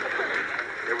 Frank.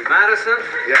 Here we Madison?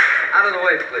 Yeah. Out of the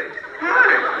way, please.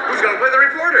 Hi. Who's going to play the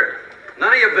reporter?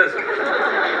 None of your business.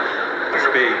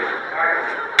 Speed.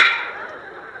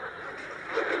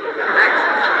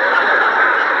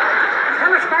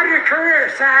 Tell us about your career,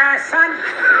 son.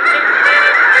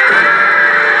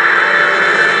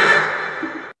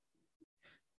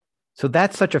 So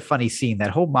that's such a funny scene. That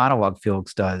whole monologue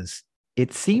Felix does,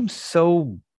 it seems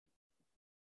so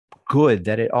good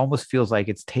that it almost feels like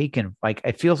it's taken, like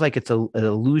it feels like it's an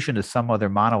allusion to some other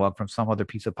monologue from some other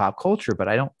piece of pop culture, but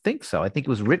I don't think so. I think it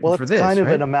was written for this. It's kind of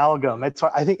right? an amalgam. I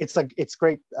think it's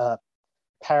great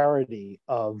parody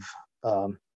of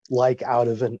like out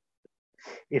of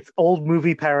it's old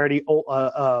movie parody,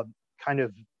 kind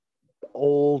of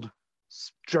old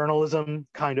journalism,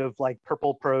 kind of like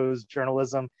purple prose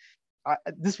journalism.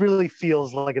 This really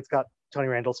feels like it's got Tony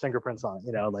Randall's fingerprints on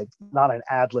it, like not an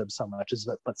ad lib so much as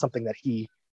but something that he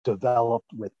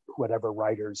developed with whatever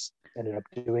writers ended up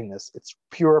doing this. It's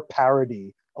pure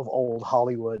parody of old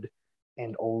Hollywood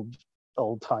and old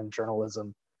time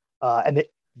journalism, and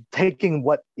taking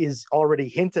what is already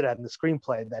hinted at in the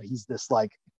screenplay, that he's this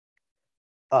like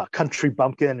country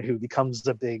bumpkin who becomes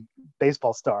a big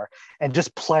baseball star, and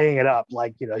just playing it up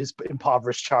like his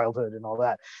impoverished childhood and all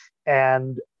that,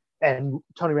 and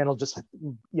Tony Randall just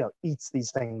eats these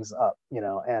things up,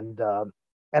 and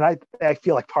I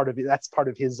feel like that's part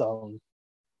of his own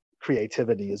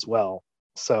creativity as well.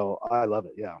 So I love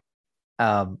it. Yeah.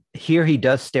 Here he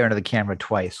does stare into the camera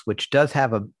twice, which does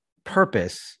have a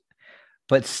purpose,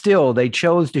 but still they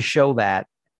chose to show that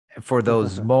for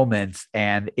those moments,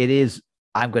 and it is,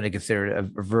 I'm going to consider it a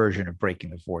version of breaking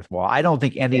the fourth wall. I don't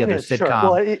think any other sitcom. Sure.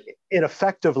 Well, it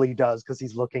effectively does, because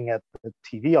he's looking at the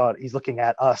TV. He's looking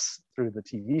at us through the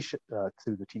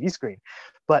TV screen.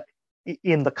 But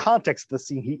in the context of the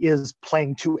scene, he is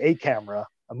playing to a camera,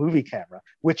 a movie camera,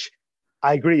 which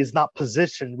I agree is not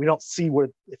positioned. We don't see where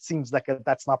it seems like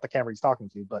that's not the camera he's talking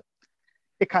to, but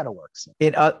it kind of works.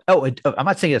 I'm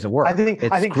not saying it doesn't work. I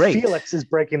think great. Felix is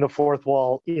breaking the fourth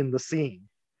wall in the scene.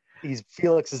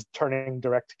 Felix is turning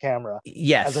direct to camera,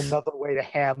 yes, as another way to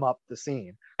ham up the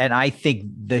scene. And I think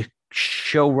the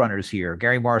showrunners here,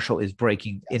 Gary Marshall, is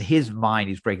breaking, in his mind,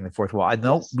 he's breaking the fourth wall. I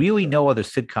don't really no other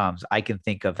sitcoms I can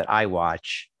think of that I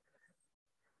watch,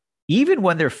 even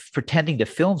when they're pretending to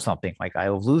film something like I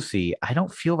Love Lucy, I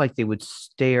don't feel like they would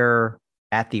stare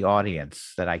at the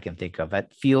audience that I can think of.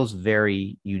 That feels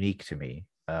very unique to me.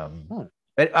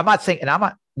 But I'm not saying,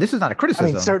 and this is not a criticism.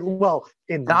 I mean,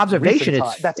 in the observation,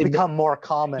 that's become more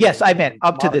common. Yes, I meant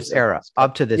up to this era.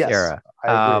 Up to this era,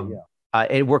 I agree,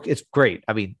 it worked. It's great.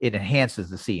 I mean, it enhances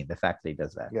the scene. The fact that he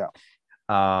does that. Yeah.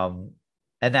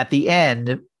 And at the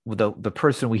end, the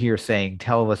person we hear saying,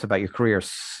 "Tell us about your career,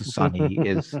 Sonny,"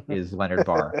 is Leonard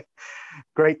Barr.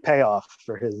 Great payoff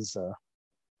for his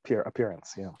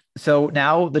appearance. Yeah. So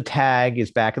now the tag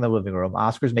is back in the living room.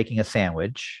 Oscar's making a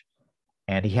sandwich,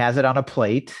 and he has it on a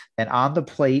plate. And on the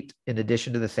plate, in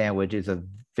addition to the sandwich, is a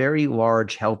very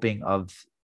large helping of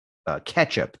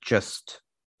ketchup just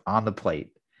on the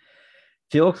plate.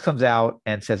 Felix comes out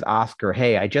and says, "Oscar,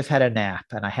 hey, I just had a nap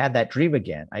and I had that dream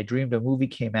again. I dreamed a movie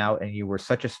came out and you were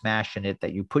such a smash in it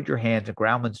that you put your hands in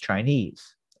Grauman's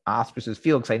Chinese." Oscar says,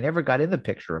 "Felix, I never got in the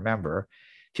picture, remember?"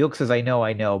 Felix says, I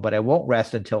know, but I won't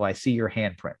rest until I see your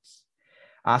handprints."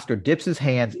 Oscar dips his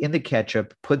hands in the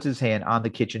ketchup, puts his hand on the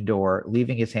kitchen door,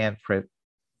 leaving his handprint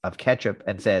of ketchup,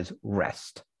 and says,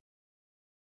 "Rest."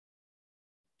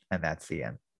 And that's the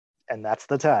end. And that's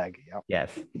the tag. Yep.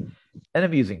 Yes. An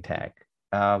amusing tag.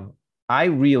 I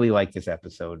really like this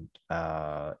episode.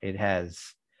 I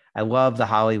love the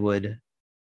Hollywood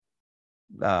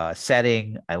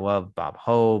setting. I love Bob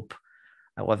Hope.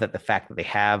 I love the fact that they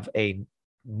have a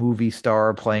movie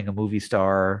star playing a movie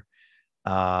star.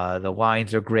 The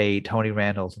lines are great. Tony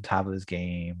Randall's on top of his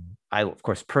game. I, of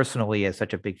course, personally, as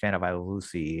such a big fan of I Love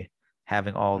Lucy,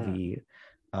 having all the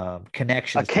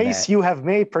connections. A case you have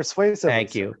made persuasive.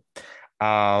 Thank you.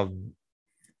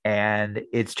 And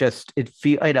it's just, it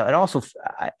also,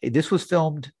 this was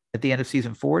filmed at the end of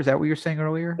season 4. Is that what you were saying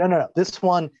earlier? No. This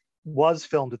one was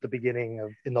filmed at the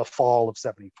beginning in the fall of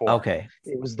 74. Okay.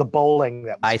 It was the bowling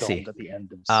that was filmed at the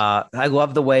end of. I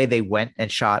love the way they went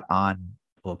and shot on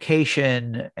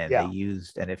location, and they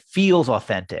used, and it feels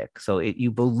authentic. So you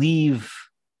believe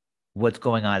what's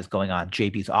going on is going on.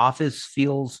 JB's office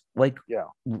feels like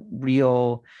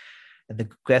real. the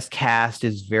guest cast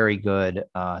is very good.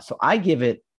 So I give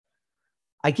it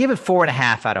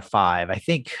 4.5 out of 5. I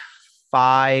think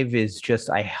 5 is just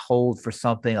I hold for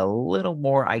something a little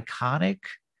more iconic.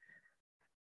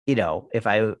 If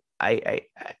I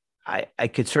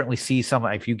could certainly see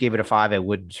someone, if you gave it a 5, I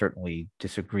wouldn't certainly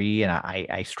disagree. And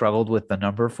I struggled with the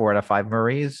number 4 out of 5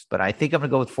 Murrays, but I think I'm gonna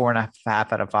go with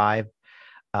 4.5 out of 5.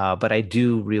 But I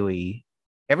do really,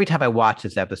 every time I watch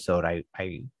this episode, I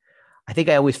think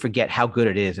I always forget how good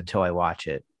it is until I watch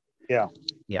it. Yeah.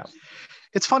 Yeah.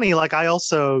 It's funny. Like I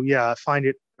also, find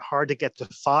it hard to get to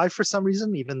 5 for some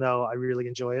reason, even though I really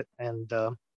enjoy it. And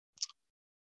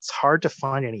it's hard to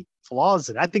find any flaws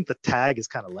in it. I think the tag is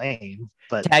kind of lame,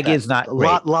 but tag is not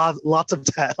lots of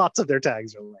their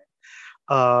tags are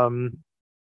lame.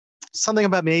 Something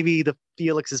about maybe the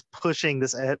Felix is pushing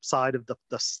this side of the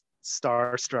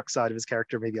starstruck side of his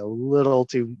character maybe a little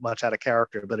too much out of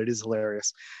character, but it is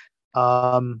hilarious.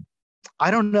 I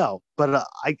don't know, but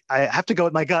I have to go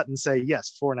with my gut and say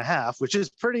yes, 4.5, which is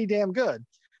pretty damn good,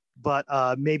 but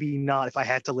maybe not if I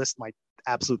had to list my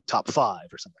absolute top 5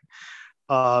 or something.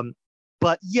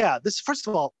 But yeah, this, first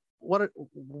of all,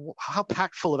 how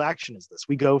packed full of action is this?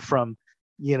 We go from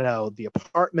the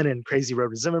apartment and Crazy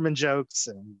Road Zimmerman jokes,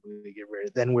 and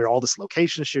then we're all this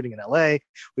location shooting in LA.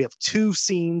 We have 2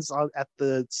 scenes at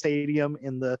the stadium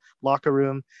in the locker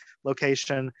room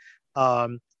location.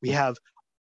 We have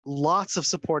lots of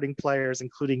supporting players,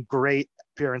 including great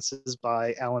appearances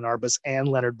by Alan Arbus and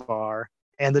Leonard Barr,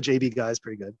 and the JB guy is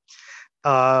pretty good.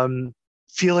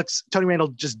 Tony Randall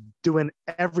just doing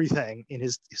everything in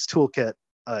his toolkit,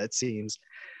 it seems.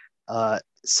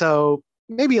 So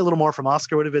maybe a little more from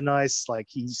Oscar would have been nice. Like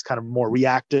he's kind of more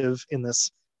reactive in this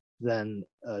than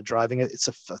driving it. It's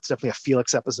definitely a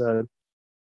Felix episode.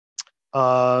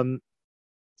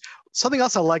 Something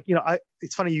else I like,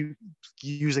 it's funny you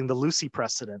using the Lucy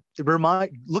precedent.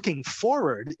 Looking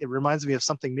forward, it reminds me of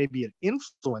something, maybe an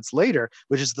influence later,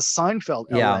 which is the Seinfeld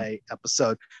LA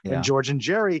episode when George and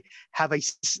Jerry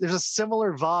there's a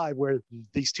similar vibe where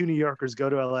these 2 New Yorkers go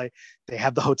to LA. They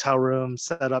have the hotel room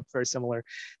set up very similar.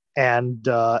 And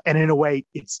in a way,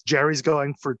 it's Jerry's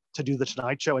going to do the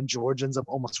Tonight Show, and George ends up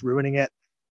almost ruining it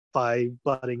by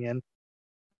butting in.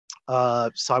 So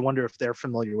I wonder if they're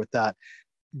familiar with that.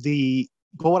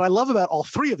 But what I love about all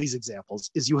 3 of these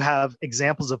examples is you have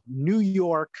examples of New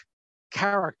York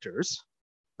characters,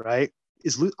 right?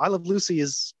 I Love Lucy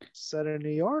is set in New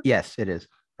York? Yes, it is.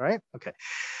 Right? Okay.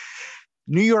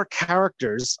 New York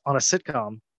characters on a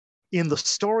sitcom in the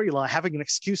storyline having an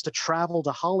excuse to travel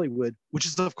to Hollywood, which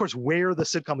is, of course, where the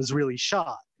sitcom is really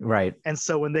shot. Right. And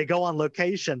so when they go on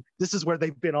location, this is where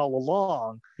they've been all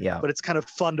along. Yeah. But it's kind of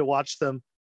fun to watch them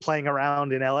playing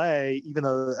around in LA, even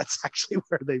though that's actually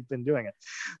where they've been doing it.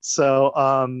 So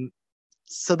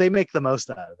so they make the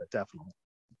most out of it, definitely.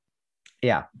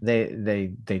 Yeah, they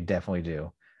definitely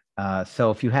do. So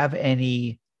if you have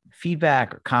any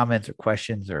feedback or comments or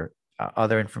questions or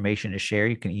other information to share,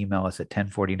 you can email us at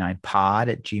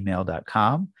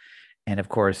 1049pod@gmail.com. And of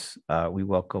course, we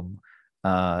welcome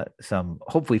some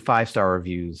hopefully 5-star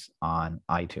reviews on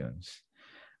iTunes.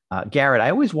 Garrett,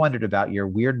 I always wondered about your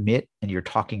weird mitt and your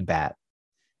talking bat.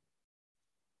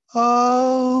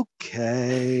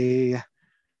 Okay.